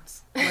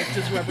nerds, like,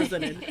 just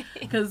represented.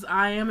 Because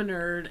I am a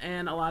nerd,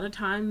 and a lot of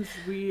times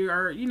we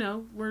are,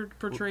 we're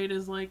portrayed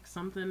as, like,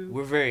 something...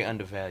 We're very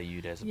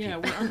undervalued as a people. Yeah,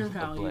 we're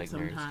undervalued black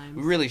sometimes. Nerds.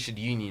 We really should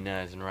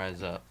unionize and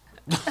rise up.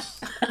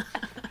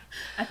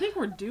 I think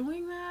we're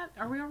doing that.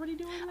 Are we already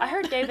doing that? I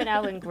heard David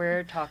Alan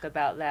Grier talk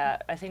about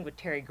that, I think with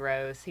Terry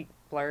Gross. He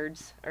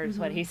blurs, or is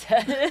what he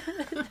said.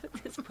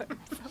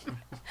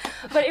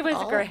 But it was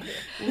great.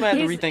 We might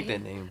have to rethink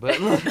that name, but...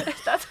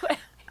 That's what...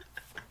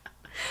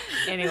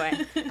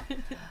 Anyway.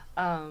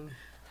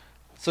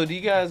 So do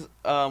you guys,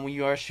 when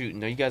you are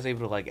shooting, are you guys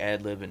able to, like,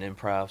 ad-lib and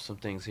improv some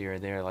things here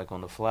and there, like,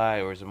 on the fly,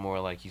 or is it more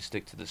like you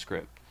stick to the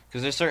script?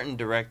 Because there's certain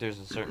directors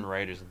and certain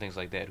writers and things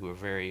like that who are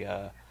very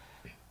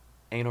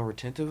anal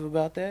retentive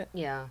about that.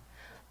 Yeah.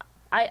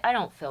 I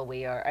don't feel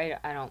we are.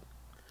 I don't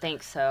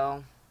think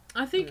so.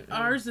 I think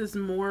ours is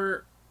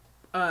more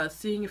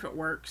seeing if it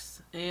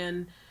works.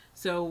 And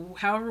so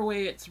however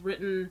way it's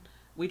written,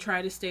 we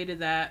try to stay to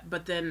that.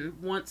 But then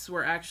once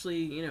we're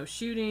actually,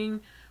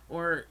 shooting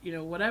or,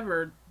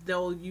 whatever,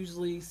 they'll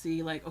usually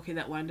see, like, okay,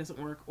 that line doesn't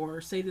work,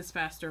 or say this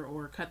faster,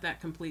 or cut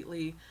that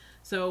completely.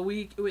 So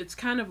it's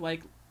kind of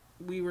like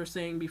we were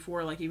saying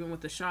before, like, even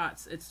with the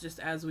shots, it's just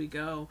as we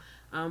go.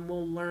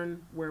 We'll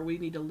learn where we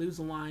need to lose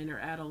a line or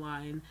add a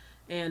line.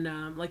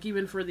 And, like,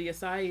 even for the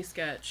Acai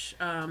sketch,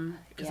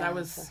 because I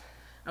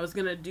was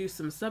going to do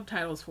some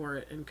subtitles for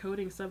it, and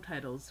coding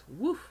subtitles,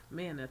 woof,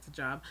 man, that's a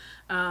job.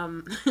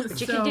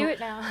 But you can do it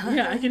now.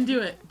 Yeah, I can do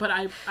it. But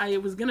I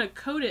was going to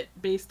code it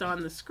based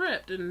on the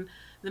script, and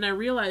then I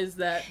realized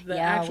that the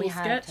actual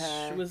sketch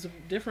was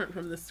different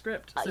from the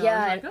script. So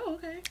I was like, oh,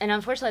 okay. And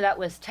unfortunately, that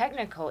was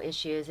technical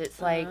issues.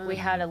 It's like we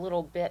had a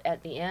little bit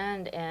at the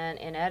end, and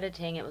in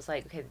editing, it was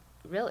like, okay,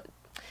 really...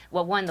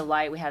 Well, one, the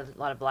light, we had a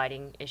lot of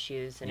lighting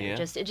issues, and it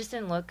just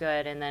didn't look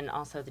good, and then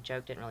also the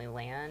joke didn't really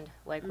land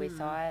like we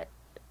thought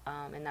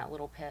in that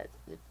little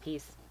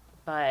piece.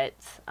 But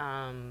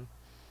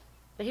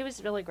he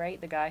was really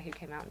great. The guy who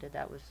came out and did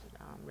that was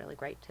really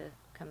great to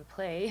come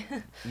play.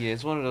 Yeah,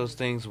 it's one of those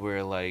things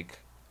where, like,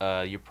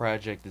 your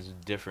project is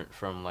different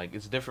from, like,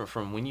 it's different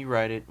from when you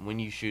write it, when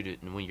you shoot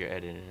it, and when you're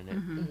editing it.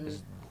 Mm-hmm.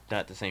 It's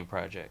not the same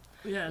project.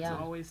 Yeah, it's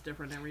always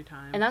different every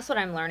time. And that's what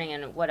I'm learning,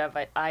 and what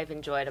I've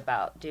enjoyed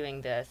about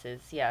doing this is,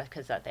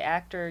 because the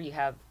actor, you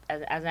have,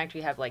 as an actor,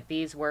 you have, like,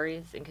 these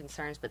worries and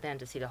concerns, but then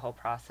to see the whole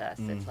process,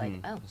 it's like,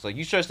 oh. It's like,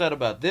 you stressed out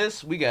about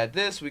this, we got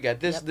this,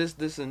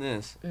 this, and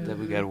this that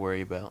we got to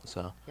worry about,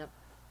 so. Yep.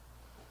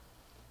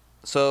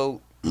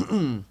 So,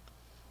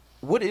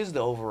 what is the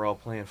overall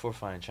plan for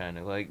Fine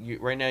China? Like,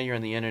 right now you're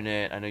on the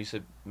internet. I know you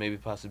said maybe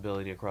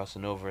possibility of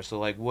crossing over. So,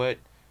 like,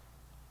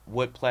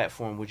 what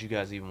platform would you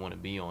guys even want to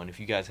be on if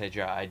you guys had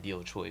your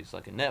ideal choice?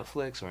 Like a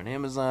Netflix or an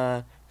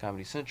Amazon,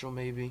 Comedy Central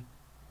maybe?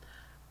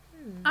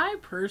 I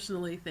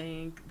personally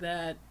think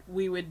that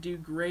we would do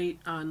great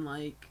on,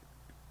 like,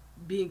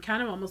 being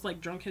kind of almost like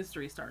Drunk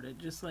History started.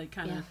 Just, like,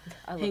 kind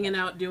of hanging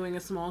out, doing a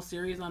small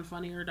series on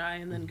Funny or Die,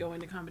 and then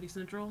going to Comedy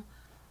Central.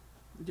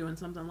 Doing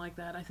something like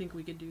that. I think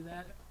we could do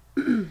that.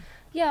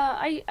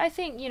 Yeah, I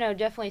think,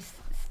 definitely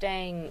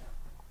staying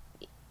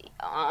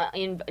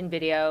in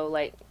video,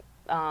 like,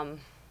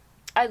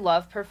 I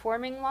love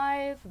performing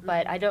live,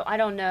 but I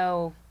don't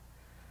know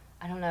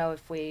if I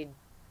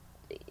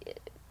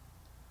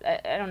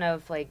don't know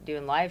if, like,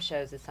 doing live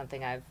shows is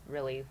something I've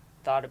really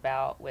thought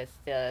about with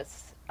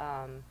this.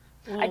 I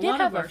did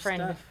have a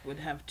friend stuff would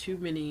have too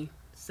many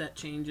set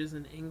changes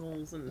and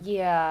angles, and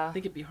I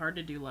think it'd be hard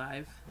to do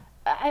live.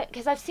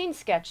 Because I've seen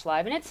sketch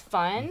live, and it's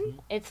fun. Mm-hmm.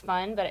 It's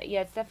fun, but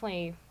it's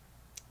definitely...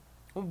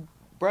 Well,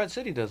 Broad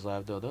City does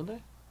live, though, don't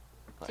they?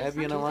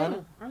 Abby and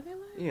Alana? Are they live?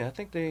 Yeah, I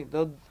think they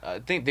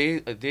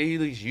at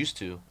least used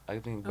to. I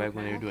think back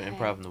when they were doing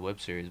improv in the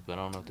web series, but I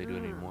don't know if they do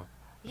it anymore.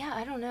 Yeah,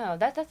 I don't know.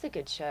 That's a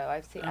good show.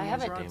 I've seen. I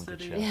haven't. Damn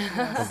good show.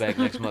 Come back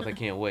next month. I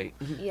can't wait.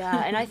 Yeah,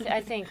 and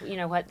I think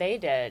what they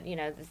did.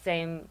 The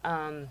same.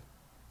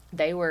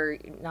 They were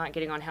not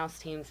getting on house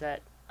teams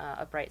at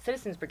Upright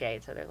Citizens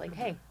Brigade, so they're like,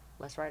 hey,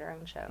 let's write our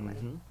own show.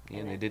 And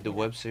they did the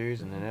web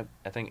series, and then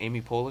I think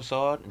Amy Poehler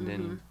saw it, and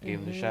then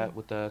gave them the shot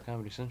with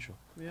Comedy Central.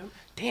 Yep.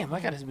 Damn, I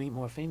gotta meet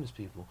more famous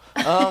people.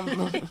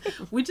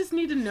 We just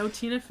need to know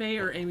Tina Fey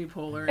or Amy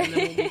Poehler, and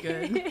then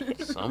we'll be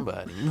good.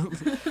 Somebody.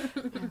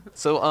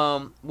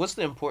 So, what's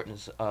the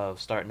importance of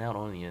starting out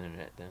on the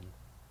internet then?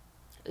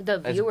 The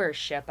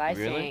viewership, I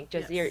really?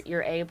 think.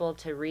 You're able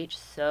to reach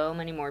so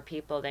many more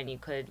people than you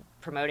could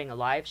promoting a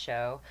live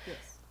show.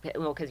 Yes.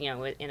 Well, because,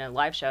 in a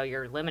live show,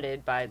 you're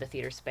limited by the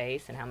theater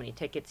space and how many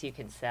tickets you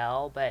can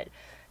sell. But,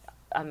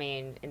 I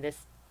mean,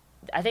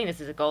 I think this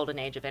is a golden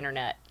age of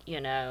internet,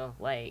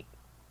 like,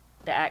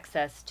 the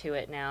access to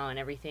it now and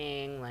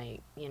everything,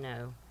 like,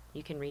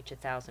 you can reach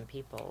 1,000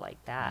 people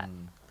like that.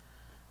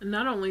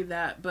 Not only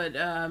that, but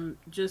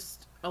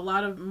just a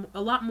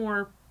lot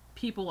more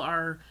people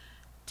are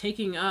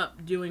taking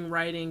up doing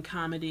writing,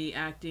 comedy,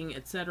 acting,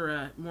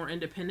 etc. more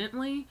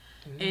independently,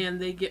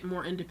 and they get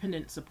more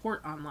independent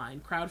support online.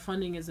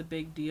 Crowdfunding is a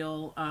big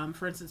deal.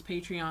 For instance,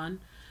 Patreon.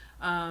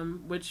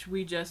 which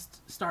we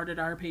just started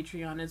our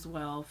Patreon as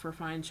well for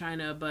Fine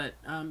China. But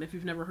if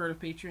you've never heard of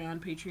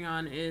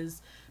Patreon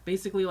is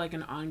basically like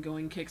an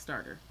ongoing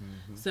Kickstarter.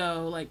 Mm-hmm.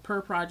 So like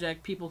per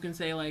project, people can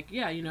say like,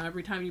 yeah, you know,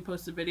 every time you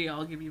post a video,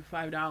 I'll give you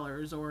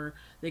 $5, or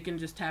they can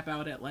just tap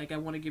out at like, I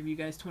want to give you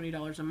guys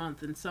 $20 a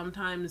month. And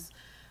sometimes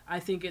I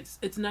think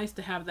it's nice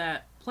to have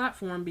that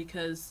platform,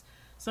 because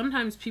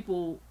sometimes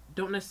people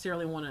don't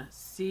necessarily want to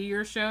see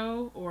your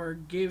show or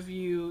give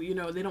you, you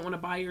know, they don't want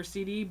to buy your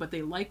CD, but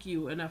they like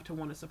you enough to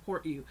want to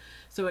support you.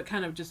 So it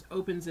kind of just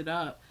opens it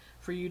up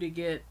for you to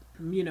get,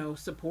 you know,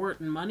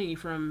 support and money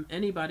from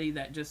anybody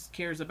that just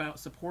cares about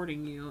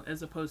supporting you,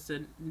 as opposed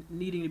to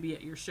needing to be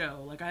at your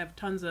show. Like I have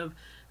tons of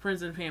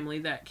friends and family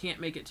that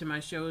can't make it to my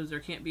shows or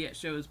can't be at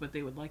shows, but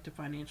they would like to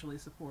financially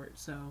support.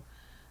 So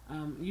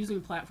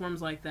using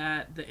platforms like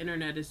that, the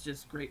internet is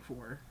just great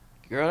for.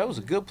 Girl, that was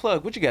a good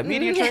plug. What you got,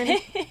 media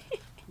training?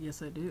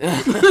 Yes, I do.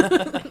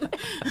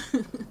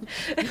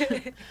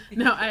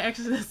 No, I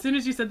actually, as soon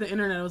as you said the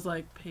internet, I was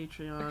like,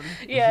 Patreon.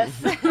 Yes.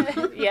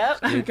 Yep.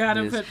 I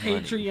gotta put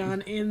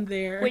Patreon in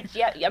there. Which,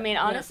 yeah, I mean,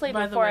 honestly,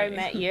 before I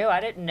met you,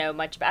 I didn't know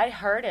much about it. I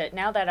heard it.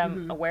 Now that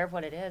I'm aware of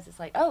what it is, it's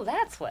like, oh,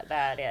 that's what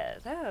that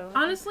is. Oh.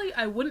 Honestly,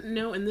 I wouldn't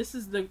know, and this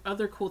is the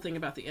other cool thing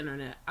about the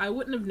internet. I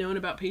wouldn't have known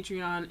about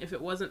Patreon if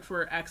it wasn't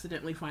for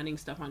accidentally finding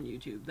stuff on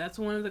YouTube. That's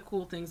one of the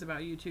cool things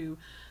about YouTube.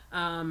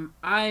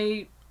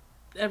 I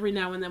every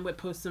now and then would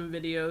post some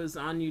videos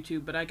on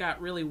YouTube, but I got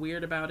really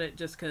weird about it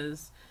just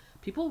because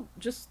people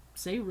just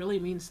say really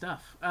mean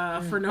stuff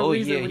for no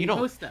reason when you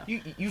post stuff.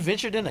 You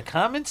ventured in the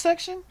comment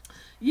section?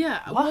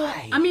 Yeah. Why?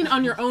 Well, I mean,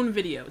 on your own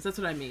videos. That's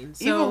what I mean.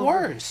 So, even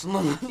worse.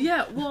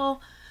 Yeah,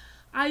 well,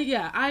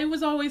 I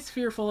was always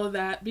fearful of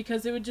that,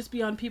 because it would just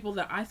be on people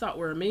that I thought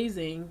were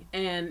amazing,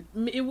 and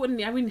I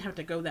wouldn't have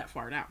to go that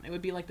far down. It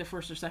would be like the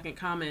first or second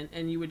comment,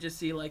 and you would just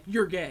see like,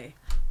 you're gay.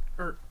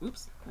 Or,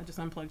 oops, I just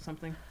unplugged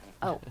something.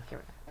 Oh,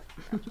 here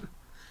we go.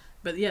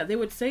 But yeah, they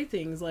would say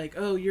things like,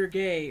 oh, you're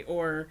gay,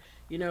 or,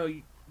 you know,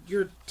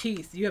 your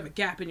teeth, you have a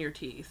gap in your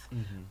teeth,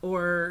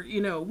 or,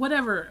 you know,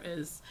 whatever it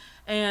is.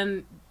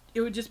 And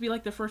it would just be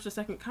like the first or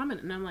second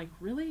comment, and I'm like,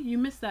 really? You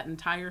missed that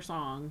entire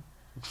song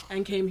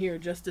and came here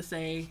just to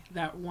say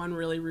that one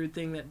really rude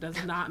thing that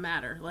does not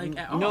matter, like,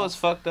 at all. You know what's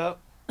fucked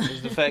up?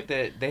 Is the fact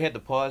that they had to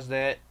pause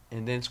that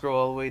and then scroll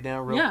all the way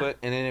down real quick,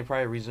 and then they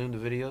probably resumed the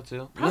video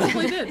too.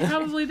 Probably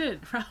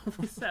did,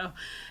 probably so.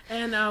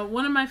 And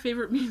one of my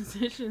favorite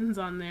musicians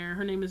on there,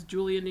 her name is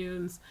Julia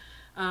Nunes.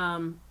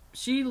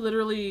 She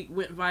literally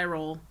went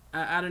viral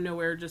out of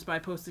nowhere just by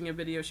posting a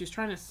video. She's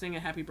trying to sing a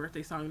happy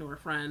birthday song to her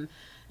friend,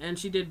 and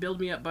she did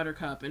Build Me Up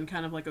Buttercup in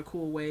kind of like a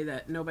cool way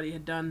that nobody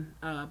had done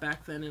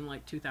back then in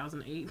like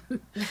 2008.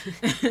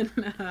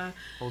 And,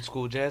 old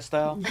school jazz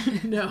style?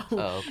 No.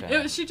 Oh,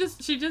 okay. She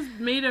just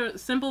made a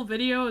simple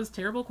video. It was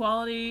terrible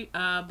quality,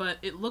 but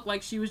it looked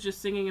like she was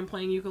just singing and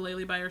playing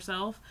ukulele by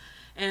herself,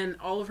 and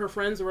all of her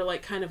friends were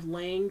like kind of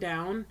laying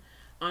down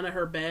on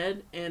her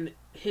bed and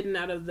hidden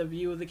out of the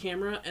view of the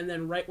camera, and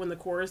then right when the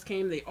chorus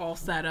came, they all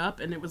sat up,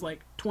 and it was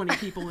like 20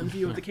 people in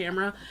view of the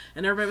camera,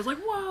 and everybody was like,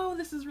 whoa,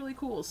 this is really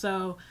cool.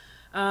 So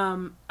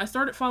I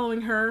started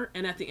following her,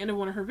 and at the end of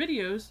one of her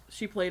videos,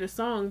 she played a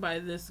song by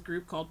this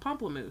group called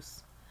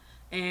Pomplamoose,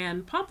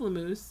 and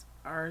Pomplamoose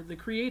are the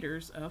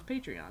creators of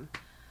Patreon.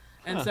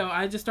 And so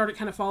I just started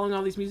kind of following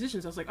all these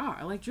musicians. I was like, oh,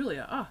 I like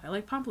Julia. Oh, I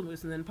like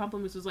Pomplamoose. And then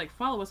Pomplamoose was like,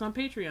 follow us on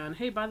Patreon.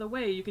 Hey, by the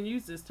way, you can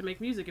use this to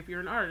make music if you're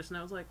an artist. And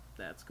I was like,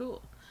 that's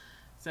cool.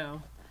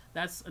 So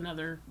that's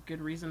another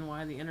good reason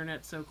why the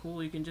internet's so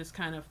cool. You can just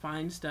kind of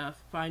find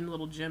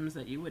little gems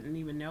that you wouldn't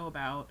even know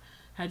about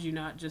had you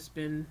not just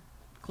been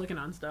clicking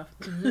on stuff.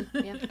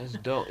 Yeah. That's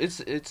dope.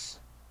 It's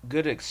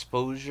good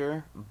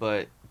exposure,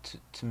 but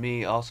to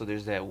me also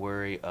there's that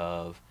worry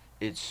of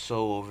it's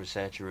so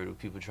oversaturated with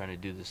people trying to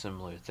do the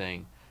similar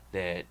thing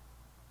that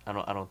I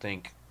don't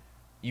think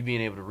you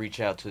being able to reach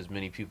out to as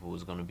many people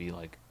is going to be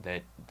like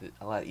that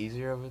a lot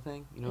easier of a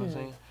thing. You know what I'm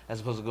saying?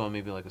 As opposed to going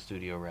maybe like a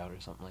studio route or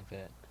something like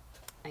that.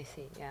 I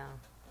see. Yeah.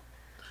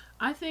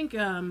 I think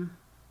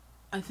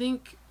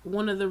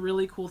one of the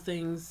really cool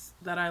things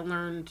that I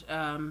learned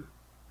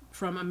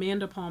from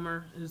Amanda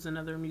Palmer, who's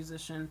another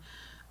musician.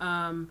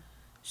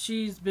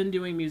 She's been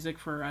doing music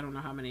for I don't know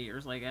how many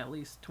years, like at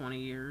least 20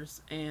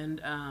 years.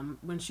 And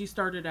when she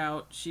started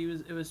out,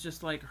 it was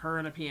just like her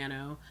and a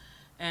piano.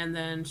 And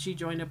then she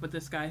joined up with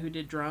this guy who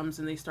did drums,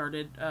 and they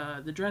started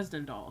the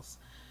Dresden Dolls.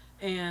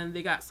 And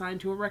they got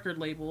signed to a record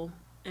label.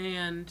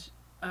 And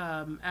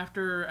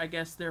after, I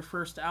guess, their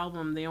first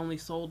album, they only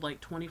sold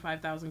like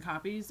 25,000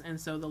 copies. And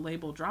so the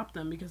label dropped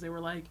them because they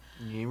were like,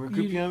 you ain't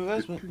recoup your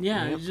investment.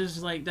 Yeah, yep. It's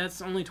just like, that's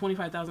only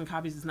 25,000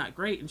 copies is not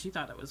great. And she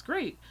thought that was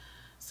great.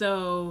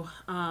 So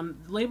the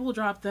label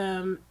dropped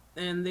them,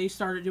 and they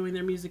started doing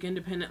their music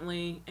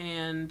independently,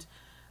 and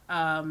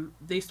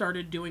they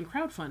started doing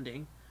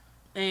crowdfunding.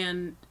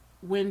 And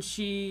when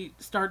she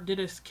did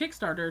a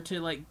Kickstarter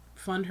to like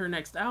fund her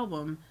next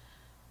album,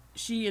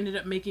 she ended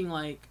up making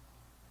like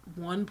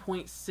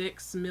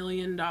 $1.6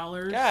 million.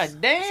 God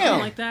damn! Something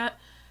like that.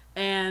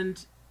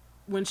 And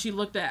when she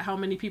looked at how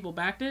many people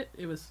backed it,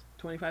 it was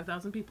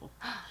 25,000 people.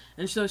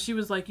 And so she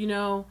was like,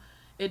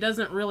 it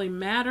doesn't really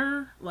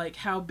matter like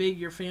how big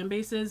your fan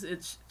base is.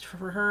 It's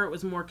for her, it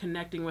was more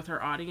connecting with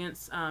her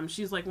audience.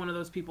 She's like one of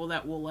those people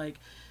that will like,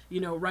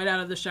 right out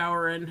of the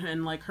shower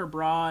and like her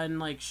bra and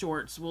like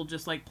shorts will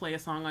just like play a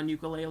song on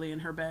ukulele in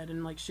her bed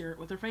and like share it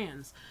with her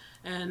fans.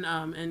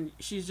 And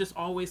she's just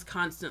always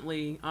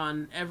constantly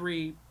on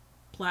every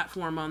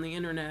platform on the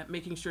internet,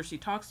 making sure she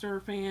talks to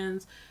her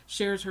fans,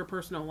 shares her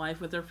personal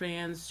life with her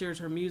fans, shares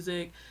her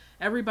music.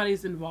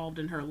 Everybody's involved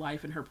in her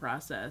life and her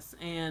process.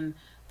 And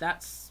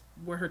that's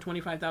where her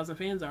 25,000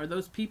 fans are.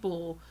 Those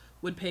people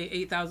would pay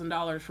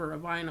 $8,000 for a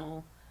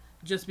vinyl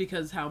just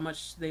because how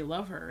much they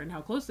love her and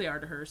how close they are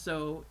to her.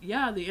 So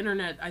yeah, the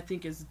internet I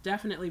think is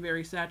definitely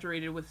very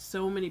saturated with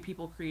so many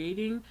people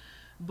creating,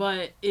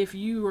 but if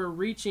you are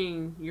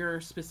reaching your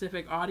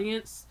specific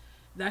audience,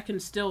 that can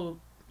still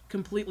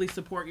completely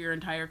support your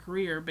entire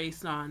career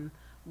based on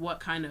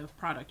what kind of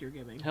product you're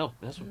giving. Hell,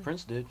 that's what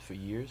Prince did for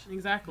years.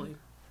 Exactly.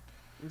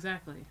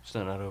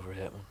 Still not over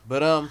that one,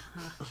 but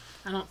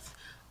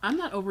I'm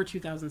not over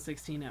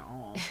 2016 at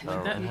all.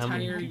 Like, that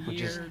entire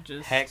year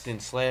just hacked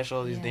and slashed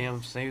all these damn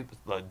things,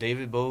 like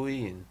David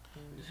Bowie and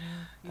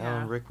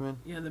Alan Rickman.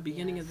 Yeah, the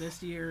beginning of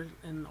this year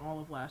and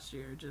all of last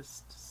year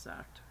just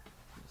sucked.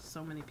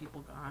 So many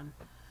people gone.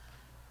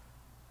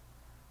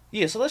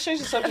 Yeah, so let's change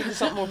the subject to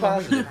something more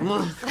positive.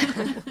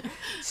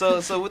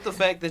 So with the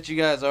fact that you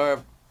guys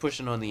are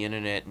pushing on the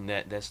internet and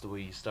that's the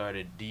way you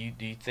started, do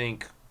you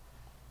think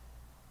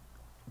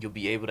you'll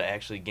be able to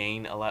actually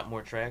gain a lot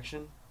more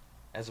traction?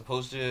 As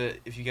opposed to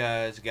if you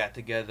guys got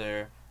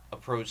together,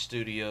 approached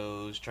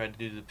studios, tried to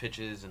do the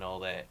pitches and all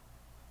that.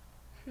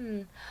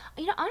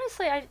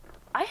 Honestly,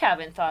 I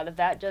haven't thought of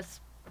that.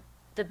 Just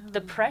the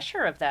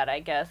pressure of that,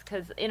 I guess,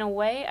 because in a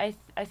way,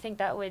 I think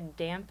that would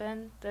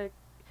dampen the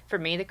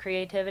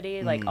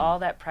creativity, like all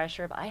that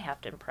pressure of I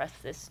have to impress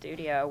this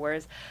studio.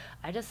 Whereas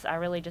I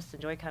really just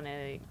enjoy kind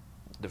of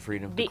the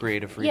freedom, the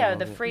creative freedom. Yeah,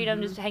 the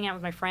freedom just to hang out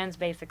with my friends,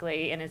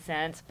 basically, in a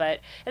sense. But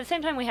at the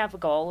same time, we have a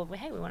goal of,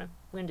 hey, we want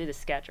to do the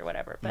sketch or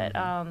whatever. But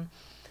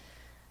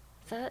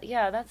so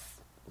yeah,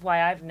 that's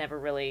why I've never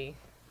really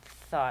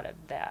thought of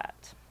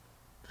that.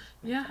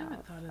 Yeah, I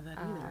haven't thought of that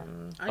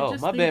either.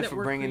 My bad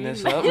for bringing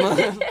this up.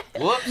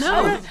 Whoops.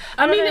 No,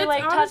 I mean, it's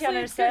like honestly,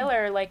 Tatiana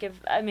Sailor. Like,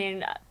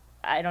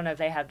 I don't know if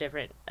they have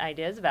different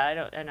ideas about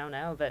it. I don't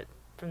know, but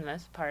for the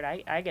most part,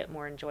 I get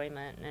more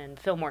enjoyment and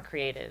feel more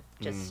creative.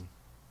 Just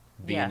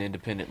being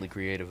independently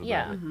creative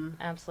about it.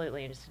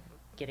 Absolutely, and just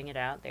getting it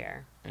out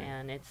there,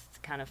 and it's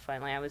kind of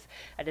fun. Like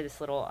I did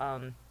this little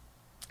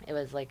it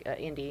was like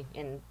indie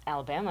in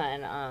Alabama,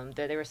 and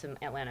there were some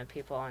Atlanta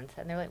people on set,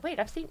 and they're like, "Wait,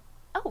 I've seen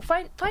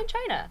Fine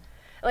China,"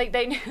 like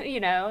they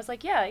knew, I was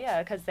like,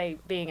 yeah, because they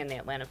being in the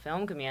Atlanta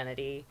film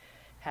community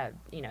had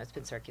it's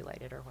been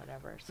circulated or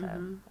whatever. So I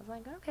was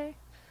like, okay.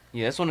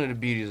 Yeah, that's one of the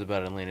beauties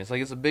about Atlanta. It's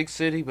like it's a big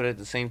city, but at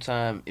the same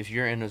time, if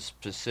you're in a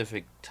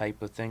specific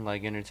type of thing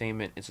like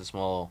entertainment, it's a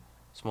smaller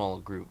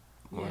group,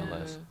 more or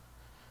less.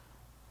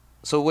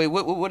 So wait,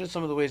 what are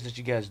some of the ways that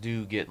you guys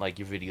do get like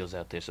your videos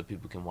out there so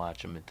people can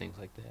watch them and things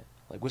like that?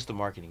 Like, what's the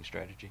marketing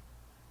strategy?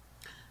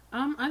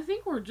 I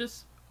think we're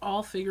just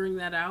all figuring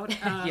that out.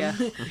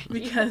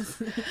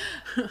 Because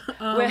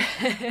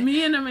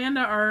me and Amanda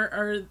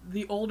are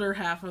the older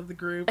half of the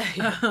group,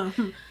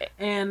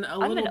 and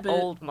I'm an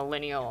old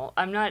millennial.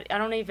 I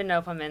don't even know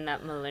if I'm in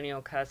that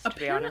millennial cusp, to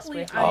be honest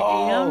with you.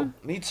 I am.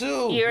 Me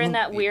too. You're in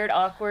that weird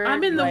awkward.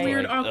 I'm in the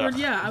weird awkward.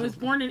 Yeah, I was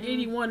born in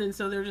 '81, and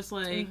so they're just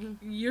like,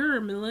 "You're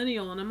a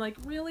millennial," and I'm like,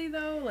 "Really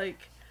though?" Like.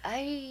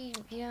 I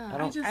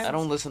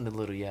don't listen to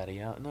Little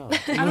Yachty. No.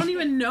 I don't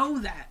even know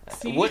that.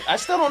 See? I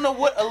still don't know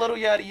what a Little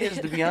Yachty is,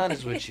 to be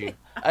honest with you.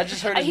 I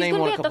just heard his name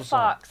on a couple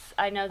songs. He's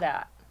gonna be at the Fox. I know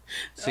that.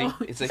 See,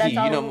 it's a he.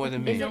 You know more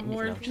than me. You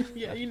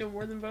know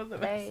more than both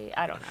of us.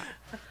 I don't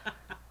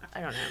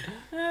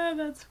know.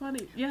 That's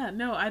funny. Yeah,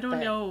 no, I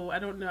don't know. I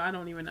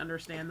don't even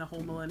understand the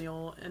whole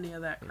millennial, any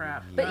of that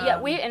crap.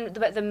 But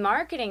but the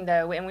marketing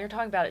though, and we were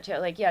talking about it too.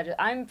 Like,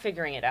 I'm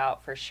figuring it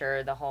out for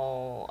sure. The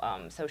whole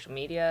social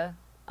media.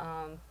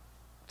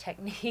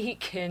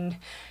 Technique and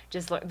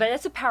but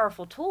it's a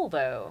powerful tool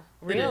though,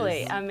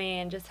 really. I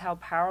mean, just how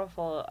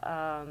powerful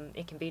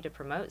it can be to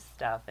promote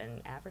stuff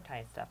and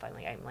advertise stuff.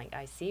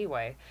 I see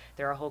why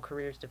there are whole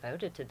careers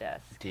devoted to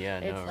this. Yeah, I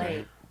know, it's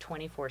like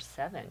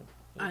 24/7.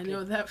 I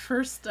know that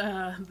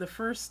the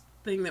first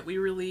thing that we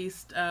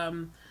released,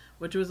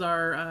 which was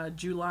our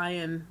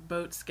Julian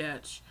boat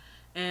sketch,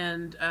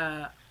 and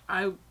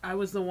I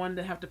was the one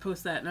to have to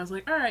post that, and I was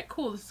like, all right,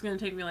 cool, this is going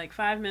to take me like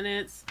 5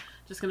 minutes,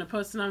 just going to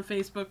post it on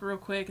Facebook real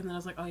quick, and then I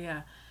was like, oh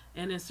yeah,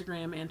 and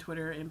Instagram and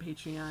Twitter and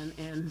Patreon,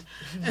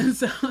 and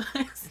so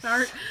I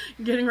start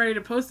getting ready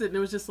to post it, and it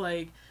was just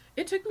like,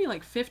 it took me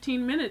like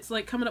 15 minutes,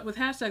 like coming up with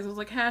hashtags. I was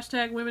like,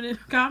 hashtag women in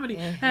comedy,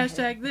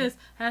 hashtag this,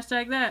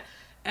 hashtag that.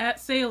 at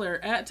Sailor,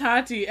 at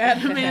Tati,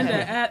 at Amanda,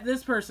 at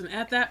this person,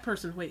 at that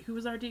person. Wait, who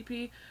was our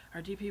DP?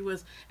 Our DP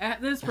was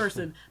at this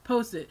person.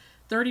 Post it.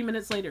 30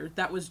 minutes later,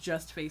 that was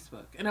just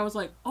Facebook. And I was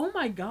like, oh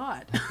my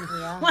God.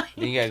 Yeah. Like,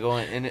 Then you gotta go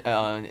on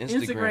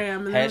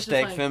Instagram. and it was just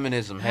Hashtag like,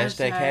 feminism.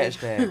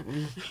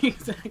 Hashtag.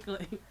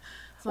 exactly.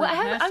 It's Well,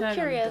 like, I'm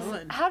curious.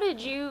 done. How did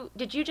you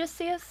just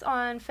see us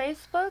on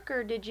Facebook,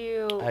 or did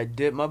you? I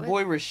did. My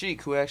boy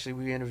Rashik, who actually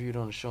we interviewed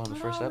on the show on the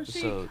first Oh,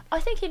 episode. I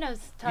think he knows.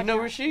 You know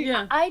Rashik?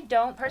 Yeah. I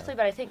don't personally,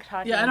 but I think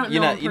Tati. Yeah, I don't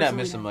You're know not him you're not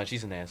personally. missing much.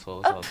 He's an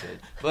asshole. It's all good.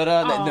 But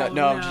Oh,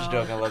 no, I'm just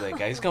no. joking. I love that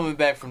guy. He's coming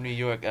back from New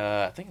York.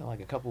 I think in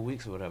like a couple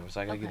weeks or whatever. So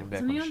I gotta get him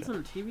back Isn't on he the on show.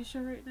 some TV show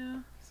right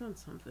now? He's on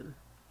something.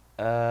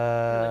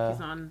 Like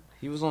he's on.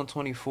 He was on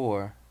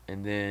 24,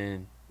 and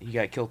then he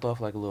got killed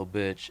off like a little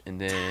bitch, and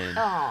then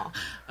Oh,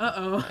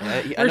 Uh-oh.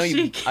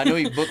 I know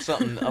he booked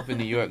something up in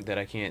New York that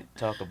I can't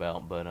talk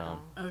about, but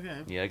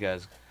Okay. yeah,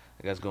 that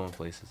guy's going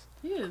places.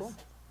 He is. Cool.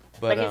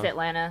 But he's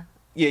Atlanta.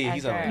 yeah,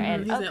 he's on. actor, there.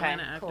 and- He's an okay,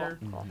 Atlanta cool, actor.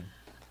 cool.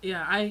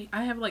 Yeah, I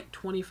have like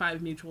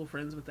 25 mutual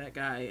friends with that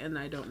guy, and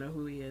I don't know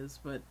who he is,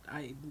 but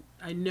I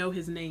know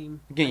his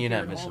name. Again, I you're hear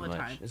not it all missing the much.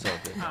 time. It's all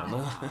good.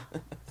 Aw.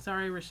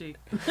 Sorry, Rashik.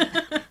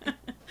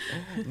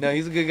 No,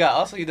 he's a good guy.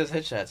 Also, he does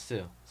headshots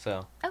too.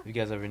 So Oh. if you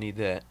guys ever need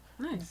that.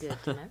 Nice. Good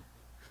to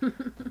know.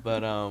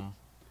 But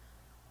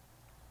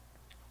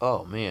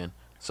oh man.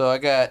 So I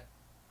got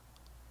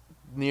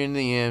near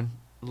the end,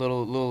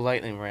 little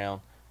lightning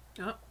round.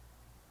 Oh.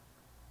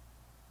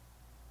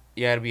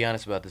 You gotta be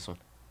honest about this one.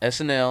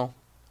 SNL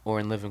or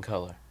In Living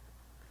Color?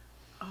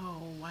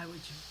 Oh, why would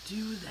you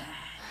do that?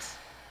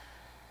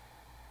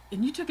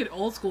 And you took it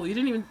old school. You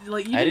didn't even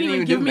like. You I didn't even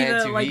do give me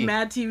Mad the TV. like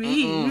Mad TV.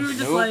 Mm-mm, You were just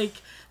nope. like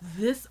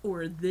this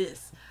or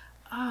this.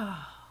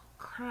 Oh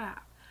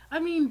crap! I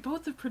mean,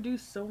 both have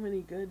produced so many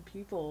good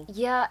people.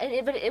 Yeah,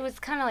 but it was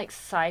kind of like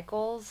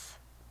cycles.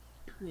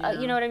 Yeah.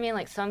 You know what I mean?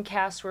 Like some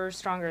casts were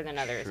stronger than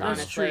others, Sure. That's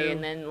honestly, true.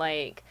 and then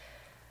like.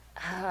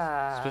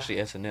 Especially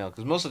SNL,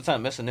 because most of the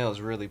time SNL is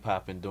really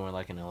popping during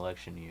like an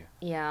election year.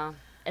 Yeah,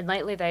 and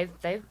lately they've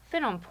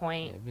been on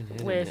point They've been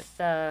hitting with.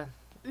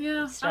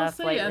 Yeah, I'll stuff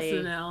say lately.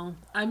 SNL.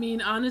 I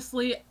mean,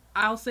 honestly,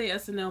 I'll say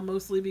SNL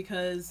mostly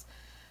because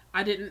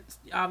I didn't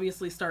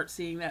obviously start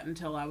seeing that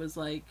until I was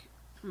like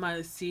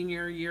my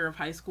senior year of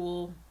high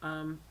school.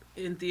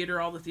 In theater,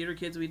 all the theater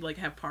kids, we'd like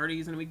have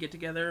parties and we'd get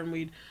together and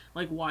we'd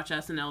like watch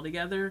SNL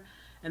together.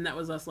 And that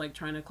was us like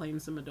trying to claim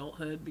some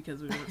adulthood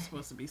because we weren't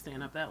supposed to be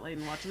staying up that late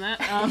and watching that.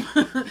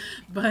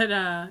 But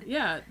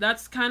yeah,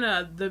 that's kind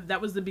of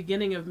that was the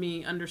beginning of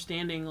me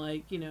understanding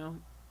like, you know,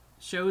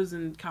 shows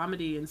and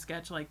comedy and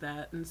sketch like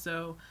that. And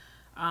so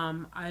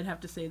I'd have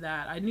to say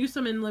that. I knew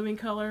some In Living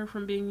Color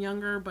from being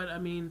younger, but I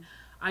mean,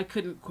 I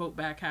couldn't quote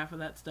back half of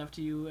that stuff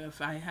to you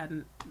if I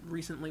hadn't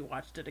recently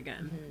watched it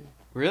again. Mhm.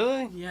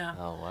 Really? Yeah.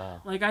 Oh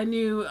wow. Like I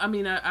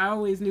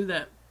always knew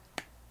that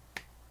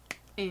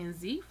and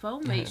Z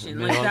Formation.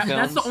 Like Mid-on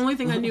that's the films. only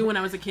thing I knew when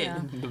I was a kid. Yeah.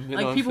 The Like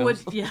mid-on people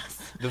films. would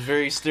yes. The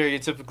very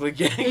stereotypically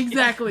gay.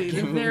 Exactly.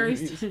 The gay very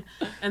movies.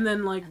 and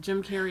then like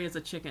Jim Carrey as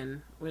a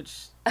chicken,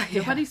 which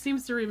nobody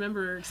seems to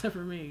remember except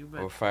for me,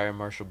 but Or Fire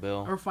Marshal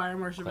Bill. or Fire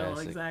Marshal Bill,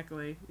 Classic.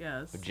 exactly.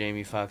 Yes. Or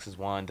Jamie Foxx's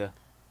Wanda.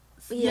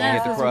 Yeah.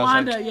 Get the Yes, cross,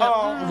 Wanda, like, yep.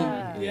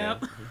 oh.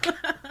 Yep.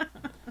 Yeah.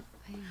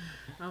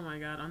 Oh my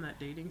god, on that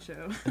dating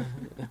show.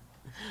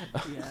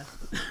 Yeah.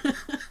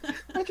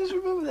 I just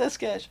remember that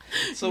sketch.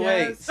 So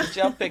Yes. wait, since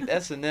y'all picked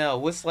SNL,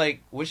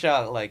 what's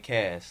y'all like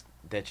cast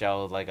that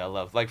y'all like I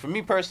love? Like for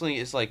me personally,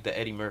 it's like the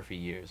Eddie Murphy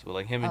years with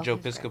like him and Oh, Joe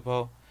he's great.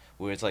 Piscopo,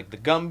 where it's like the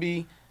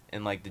Gumby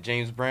and like the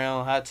James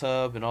Brown hot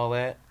tub and all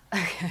that.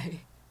 Okay.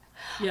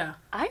 Yeah.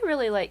 I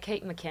really like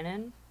Kate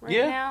McKinnon right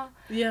Yeah? now.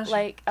 Yeah.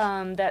 Like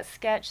that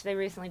sketch they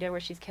recently did where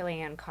she's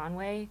Kellyanne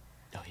Conway.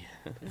 Oh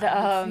yeah. The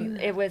haven't seen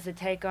that. it was a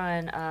take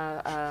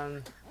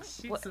on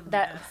She's what- a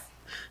that- mess.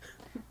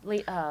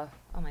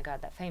 oh my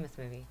god, that famous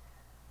movie.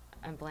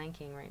 I'm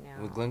blanking right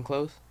now. With Glenn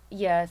Close,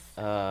 Yes.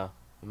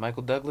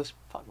 Michael Douglas,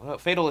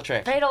 Fatal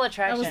Attraction. Fatal I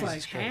Attraction. was like,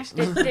 Jesus Christ.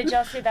 did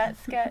y'all see that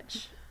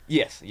sketch?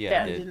 Yes, yeah, Yeah.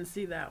 I I did. didn't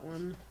see that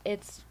one.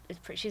 It's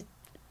pretty. She's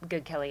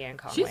good, Kellyanne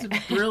Conway. She's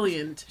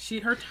brilliant.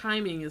 Her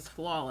timing is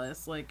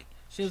flawless. Like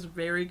she has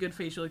very good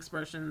facial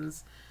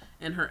expressions,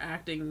 and her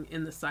acting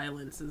in the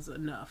silence is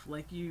enough.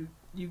 Like you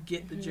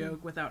get the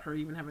joke without her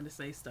even having to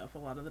say stuff a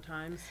lot of the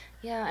times.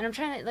 Yeah, and I'm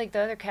trying to like the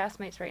other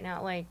castmates right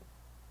now. Like,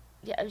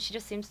 yeah, she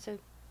just seems to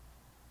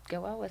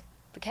go well with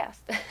the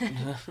cast.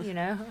 You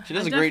know. She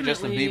does I a great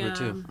Justin definitely, Bieber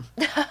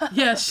too.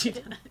 Yes, she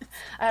does.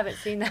 I haven't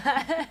seen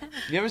that.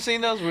 You ever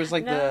seen those where it's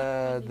like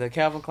No. the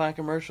Calvin Klein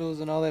commercials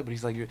and all that, but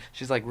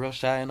she's like real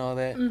shy and all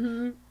that.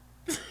 Mm-hmm.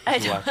 I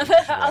should watch don't, it, you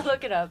should I'll watch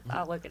look it up.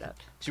 I'll look it up.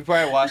 She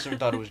probably watched him and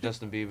thought it was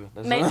Justin Bieber.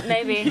 That's all.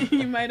 Maybe.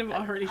 You might have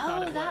already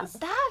thought Oh, it was.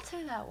 that's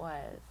who that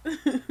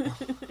was.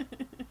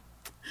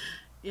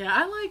 Yeah,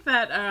 I like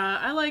that.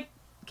 I like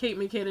Kate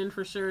McKinnon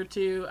for sure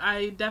too.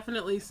 I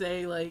definitely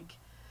say like,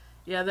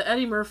 yeah, the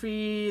Eddie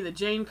Murphy, the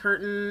Jane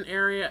Curtin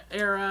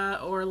era,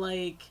 or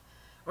like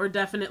Or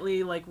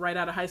definitely, like, right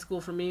out of high school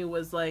for me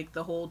was, like,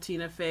 the whole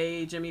Tina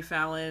Fey, Jimmy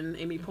Fallon,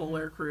 Amy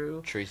Poehler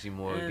crew. Tracy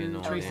Morgan.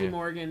 And Tracy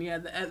Morgan, yeah.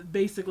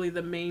 Basically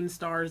the main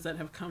stars that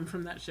have come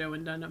from that show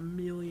and done a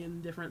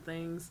million different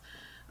things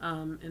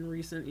in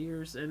recent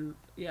years. And,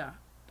 yeah,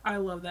 I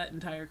love that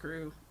entire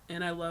crew.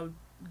 And I love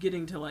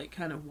getting to, like,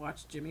 kind of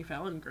watch Jimmy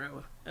Fallon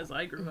grow as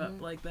I grew up.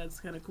 Like, that's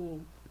kind of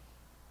cool.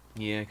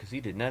 Yeah, because he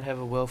did not have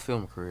a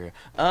well-filmed career.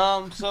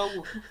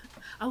 So...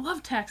 I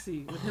love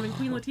Taxi with him and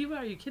Queen Latifah.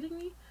 Are you kidding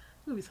me?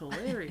 That movie's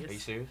hilarious. Are you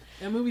serious?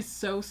 That movie's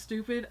so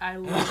stupid. I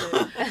love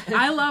it.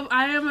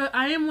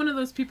 I am one of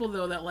those people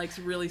though that likes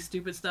really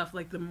stupid stuff.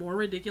 Like the more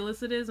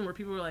ridiculous it is, and where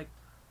people are like,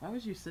 "Why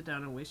would you sit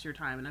down and waste your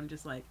time?" And I'm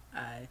just like,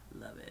 I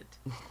love it.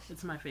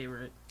 It's my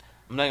favorite.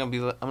 I'm not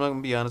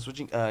gonna be honest with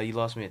you. You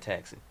lost me at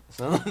Taxi.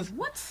 So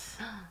what?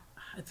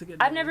 It's a good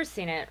movie. I've never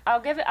seen it. I'll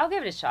give it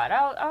a shot.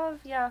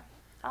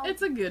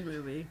 It's a good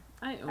movie.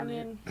 I own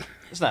it.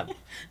 It's not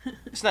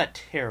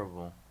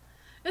terrible.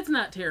 It's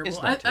not terrible.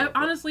 It's not terrible.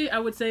 I honestly, I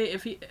would say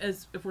if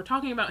we're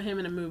talking about him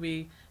in a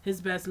movie,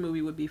 his best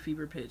movie would be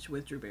Fever Pitch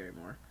with Drew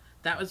Barrymore.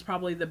 That was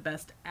probably the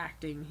best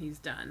acting he's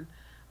done.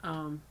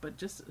 But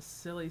just a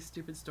silly,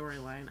 stupid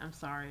storyline. I'm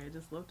sorry, I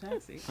just love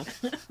Taxi.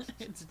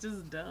 It's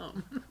just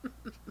dumb.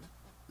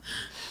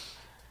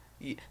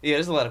 Yeah,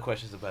 there's a lot of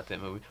questions about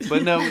that movie.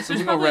 But no, so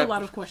there's probably a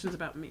lot of questions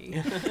about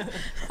me.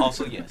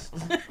 Also, yes.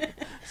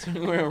 So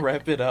we're going to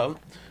wrap it up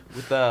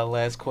with the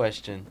last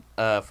question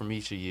from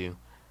each of you.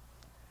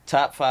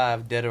 Top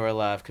 5 dead or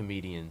alive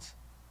comedians.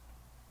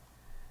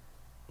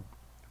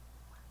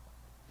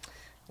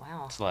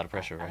 Wow. That's a lot of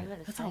pressure, right?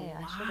 That's a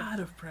lot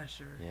of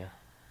pressure. Yeah.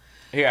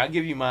 Here, I'll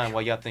give you mine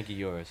while y'all think of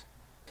yours.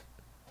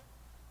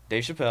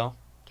 Dave Chappelle.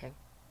 Okay.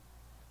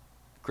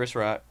 Chris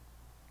Rock.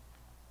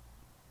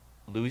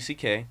 Louis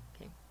C.K.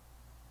 Okay.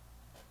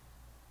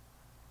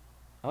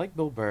 I like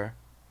Bill Burr.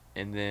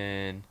 And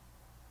then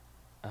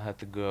I have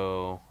to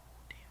go...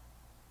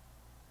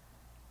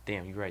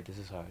 Damn, you're right. This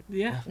is hard.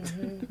 Yeah.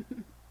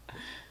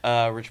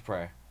 Richard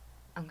Pryor.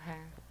 Okay.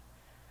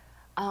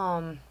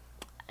 I'm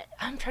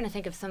trying to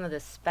think of some of the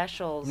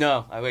specials.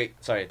 No, wait.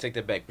 Sorry, I take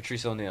that back.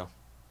 Patrice O'Neal.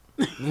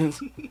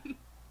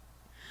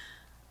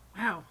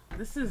 Wow.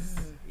 This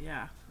is...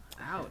 Yeah.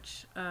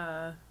 Ouch.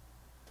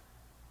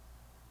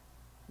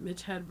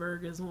 Mitch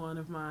Hedberg is one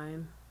of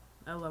mine.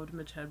 I loved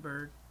Mitch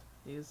Hedberg.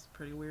 He's a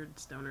pretty weird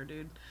stoner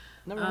dude.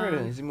 Never heard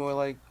of him. Is he more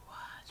like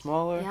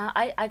smaller? Yeah,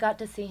 I got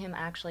to see him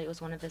actually. It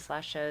was one of his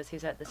last shows. He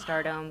was at the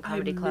Stardome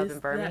Comedy Club in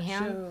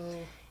Birmingham. That show.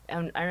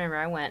 And I remember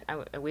I went.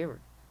 We were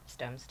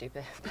stone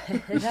stupid.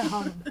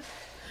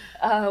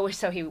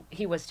 So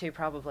he was too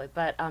probably.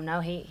 But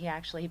no, he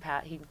actually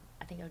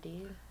I think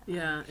OD'd.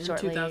 Yeah, in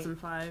shortly,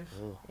 2005.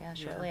 Oh. Yeah,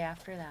 shortly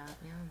after that.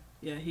 Yeah.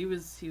 Yeah, he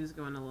was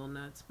going a little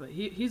nuts, but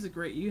he's a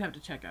great. You have to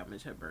check out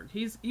Mitch Hedberg.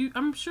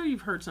 I'm sure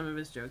you've heard some of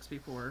his jokes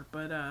before,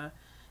 but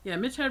yeah,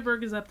 Mitch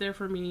Hedberg is up there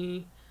for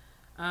me.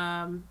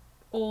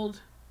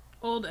 Old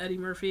Eddie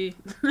Murphy.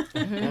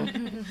 Gosh,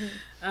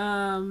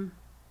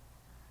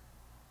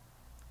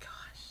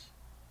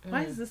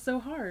 why is this so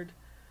hard?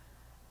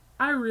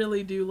 I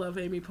really do love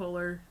Amy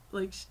Poehler.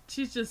 Like,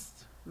 she's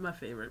just my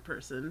favorite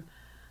person.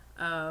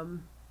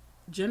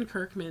 Jen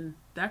Kirkman,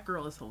 that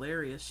girl is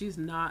hilarious. She's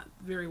not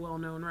very well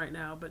known right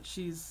now, but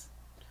she's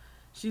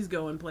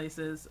going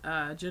places.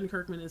 Jen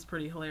Kirkman is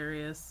pretty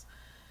hilarious.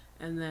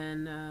 And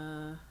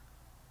then,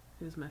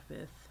 who's my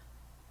fifth?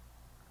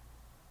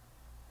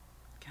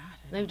 God.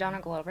 Maybe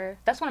Donald Glover.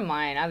 That's one of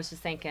mine. I was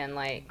just thinking,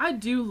 like... I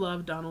do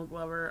love Donald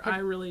Glover. I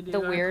really do.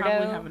 The Weirdo. I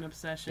probably have an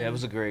obsession. Yeah, it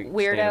was a great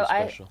Weirdo.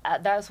 special.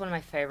 That was one of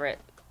my favorite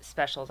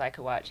specials I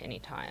could watch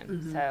anytime.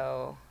 Mm-hmm.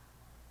 So,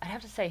 I'd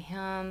have to say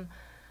him.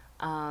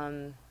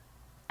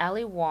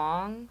 Ali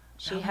Wong.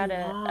 She had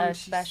a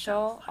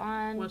special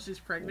on... Well, she's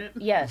pregnant?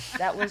 Yes,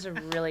 that was a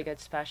really good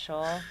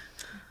special.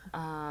 Who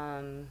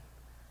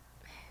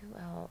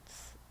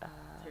else?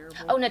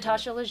 Terrible.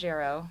 Natasha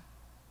Leggero.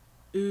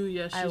 Ooh,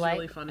 yeah, she's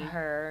really funny.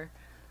 Her.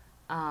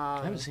 I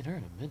haven't seen her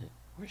in a minute.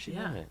 Where's she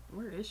at?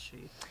 Where is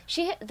she?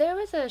 There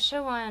was a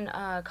show on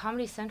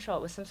Comedy Central.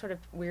 It was some sort of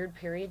weird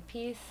period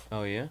piece.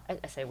 Oh, yeah?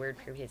 I say weird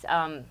period piece.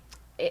 And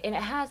it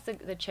has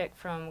the chick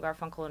from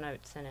Garfunkel and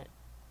Oates in it.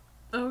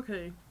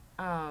 Okay.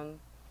 I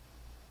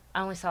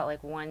only saw it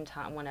like one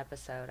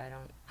episode.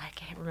 I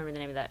can't remember the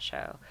name of that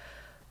show.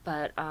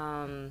 But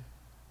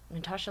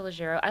Natasha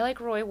Leggero. I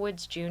like Roy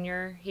Woods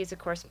Jr. He's a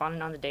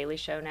correspondent on The Daily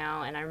Show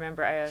now, and I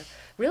remember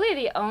really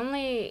the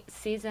only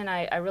season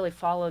I really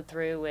followed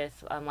through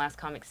with Last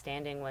Comic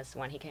Standing was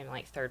when he came in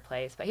like third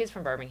place. But he's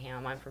from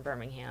Birmingham. I'm from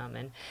Birmingham,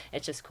 and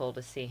it's just cool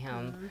to see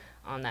him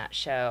on that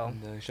show.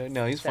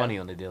 No, he's funny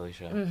on The Daily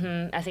Show.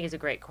 Mm-hmm. I think he's a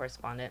great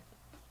correspondent.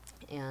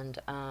 And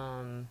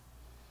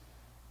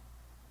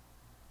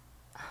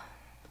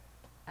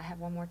I have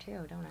one more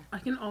too, don't I? I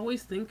can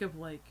always think of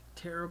like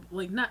terrible,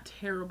 like not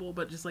terrible,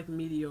 but just like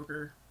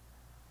mediocre.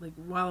 Like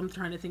while I'm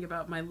trying to think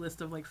about my list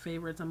of like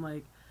favorites, I'm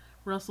like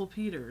Russell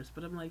Peters,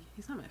 but I'm like,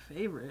 he's not my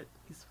favorite.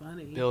 He's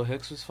funny. Bill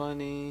Hicks was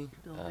funny.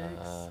 Bill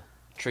Hicks.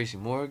 Tracy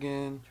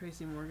Morgan.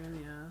 Tracy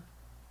Morgan, yeah.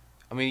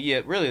 I mean,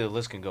 yeah, really, the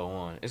list can go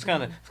on. It's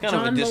kind of John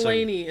of a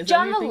Mulaney. Is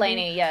John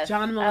Mulaney, yes.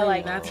 John Mulaney. I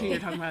like that's who you're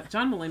talking about.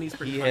 John Mulaney's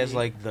pretty. He funny. has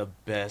like the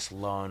best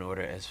Law and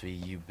Order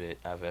SVU bit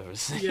I've ever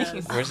seen.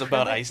 Yes. Where it's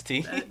about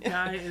Ice-T. That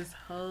guy is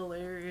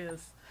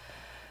hilarious.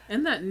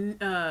 And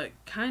that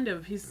kind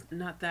of, he's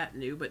not that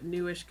new, but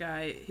newish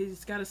guy.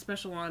 He's got a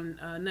special on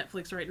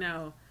Netflix right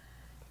now.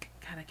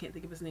 God, I can't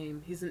think of his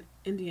name. He's an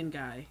Indian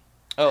guy.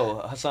 Oh,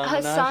 Hassan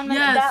Minaj?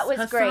 Yes, that was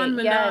Hassan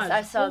great. Minaj. Yes,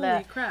 I saw Holy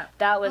that. Crap.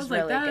 That was I was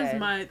really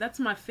like, good. that's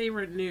my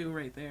favorite new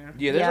right there.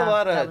 Yeah, there's a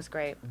lot that was of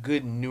great.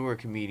 good newer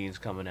comedians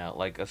coming out,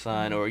 like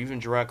Hassan or even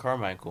Gerard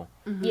Carmichael.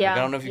 Mm-hmm. Yeah, Like,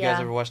 I don't know if you yeah.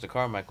 guys ever watched the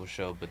Carmichael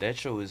show, but that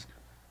show is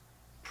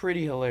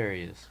pretty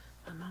hilarious.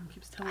 My mom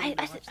keeps telling me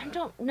to watch I that.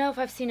 don't know if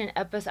I've seen an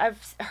episode.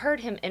 I've heard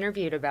him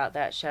interviewed about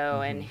that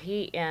show, and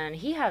he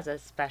has a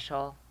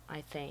special,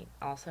 I think,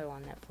 also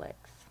on Netflix.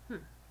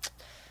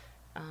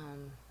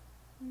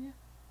 Yeah.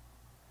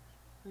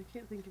 I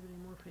can't think of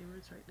any more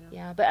favorites right now.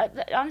 Yeah,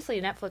 but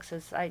honestly, Netflix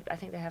is. I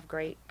think they have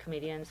great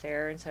comedians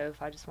there, and so if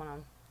I just want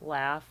to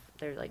laugh,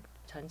 there's like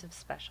tons of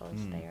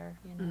specialists there.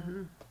 You know.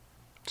 Mm-hmm.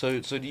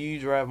 So do you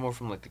derive more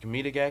from like the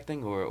comedic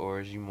acting, or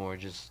is you more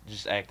just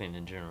acting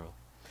in general?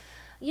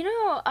 You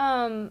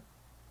know,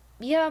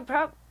 yeah,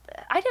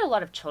 I did a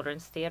lot of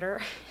children's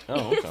theater. Oh,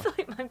 okay. It's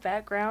like my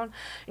background,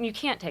 and you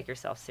can't take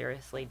yourself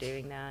seriously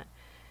doing that.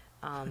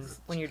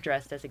 When you're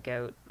dressed as a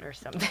goat or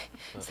something.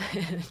 So,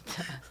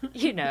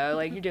 you know,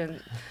 like you're doing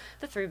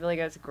the Three Billy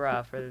Goats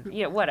Gruff or,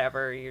 you know,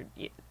 whatever, your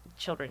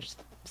children's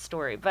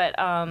story. But,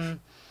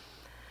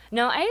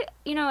 no,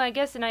 I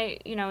guess, and I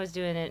was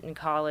doing it in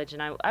college,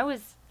 and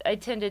I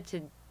tended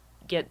to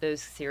get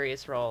those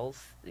serious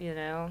roles, you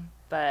know,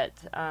 but,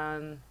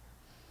 I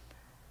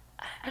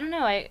don't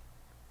know,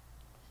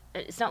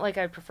 it's not like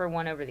I prefer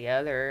one over the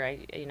other,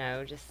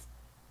 just,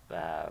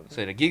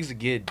 So the gig's a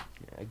gig.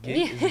 A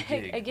gig is a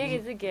gig. a gig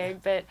is a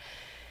gig, but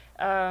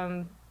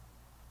like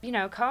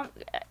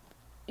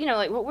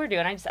what we're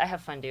doing, I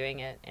have fun doing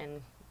it,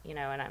 and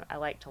and I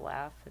like to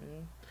laugh,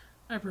 and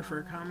I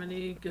prefer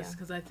comedy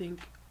because I think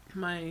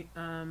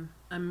I'm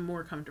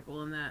more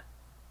comfortable in that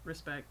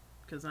respect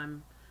because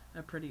I'm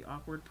a pretty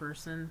awkward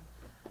person,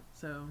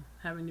 so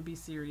having to be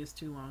serious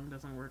too long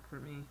doesn't work for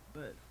me.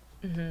 But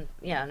I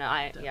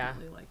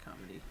definitely like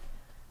comedy.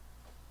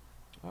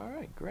 All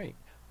right, great.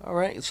 All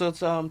right, so let's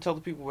tell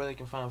the people where they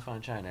can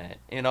find China at,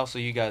 and also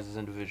you guys as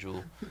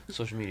individual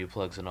social media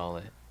plugs and all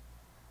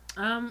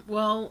that.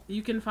 Well,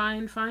 you can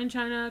find Fine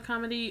China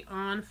Comedy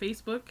on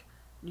Facebook.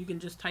 You can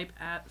just type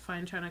at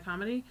Fine China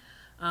Comedy.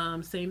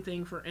 Same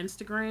thing for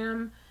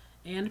Instagram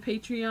and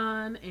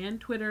Patreon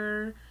and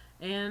Twitter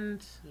and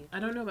YouTube. I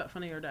don't know about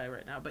Funny or Die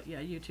right now, but yeah,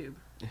 YouTube.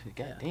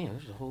 God damn,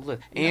 there's a whole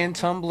list. And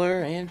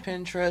Tumblr and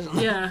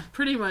Pinterest. Yeah,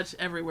 pretty much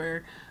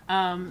everywhere.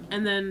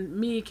 And then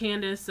me,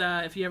 Candace,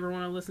 if you ever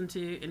want to listen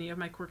to any of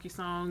my quirky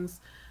songs,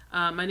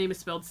 my name is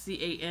spelled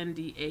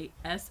Candasse,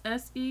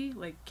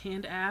 like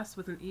canned ass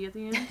with an E at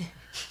the end.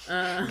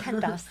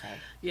 Candasse.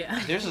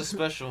 Yeah. There's a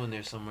special in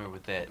there somewhere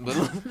with that.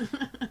 But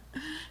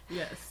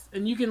Yes.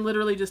 And you can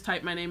literally just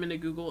type my name into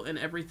Google and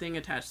everything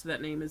attached to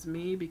that name is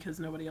me because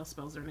nobody else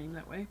spells their name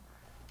that way.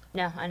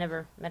 No, I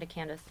never met a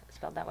Candace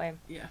spelled that way.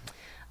 Yeah.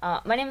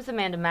 My name is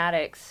Amanda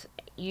Maddox.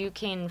 You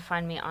can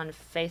find me on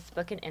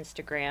Facebook and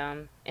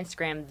Instagram.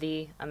 Instagram,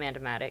 the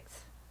Amanda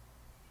Maddox.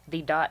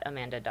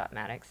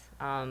 the.amanda.maddox.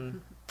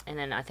 And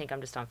then I think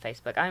I'm just on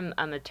Facebook.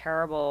 I'm a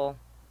terrible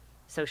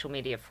social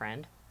media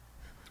friend.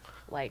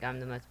 Like, I'm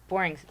the most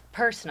boring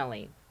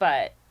personally,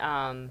 but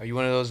are you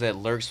one of those that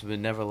lurks but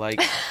never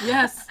likes?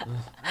 Yes.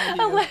 I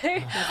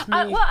do. That's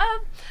me.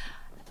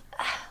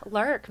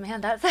 Lurk,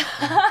 man, that's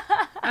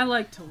I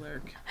like to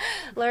lurk.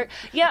 Lurk.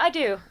 Yeah, I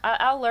do.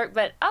 I'll lurk,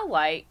 but I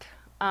like.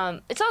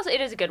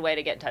 It is a good way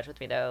to get in touch with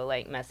me though,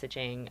 like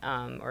messaging,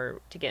 or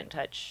to get in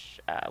touch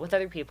with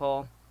other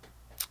people.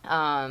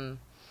 So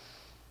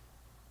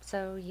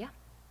yeah.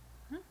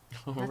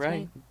 All That's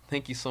right. me.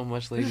 Thank you so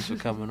much, ladies, for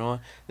coming on.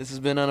 This has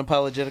been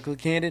Unapologetically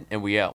Candid, and we out.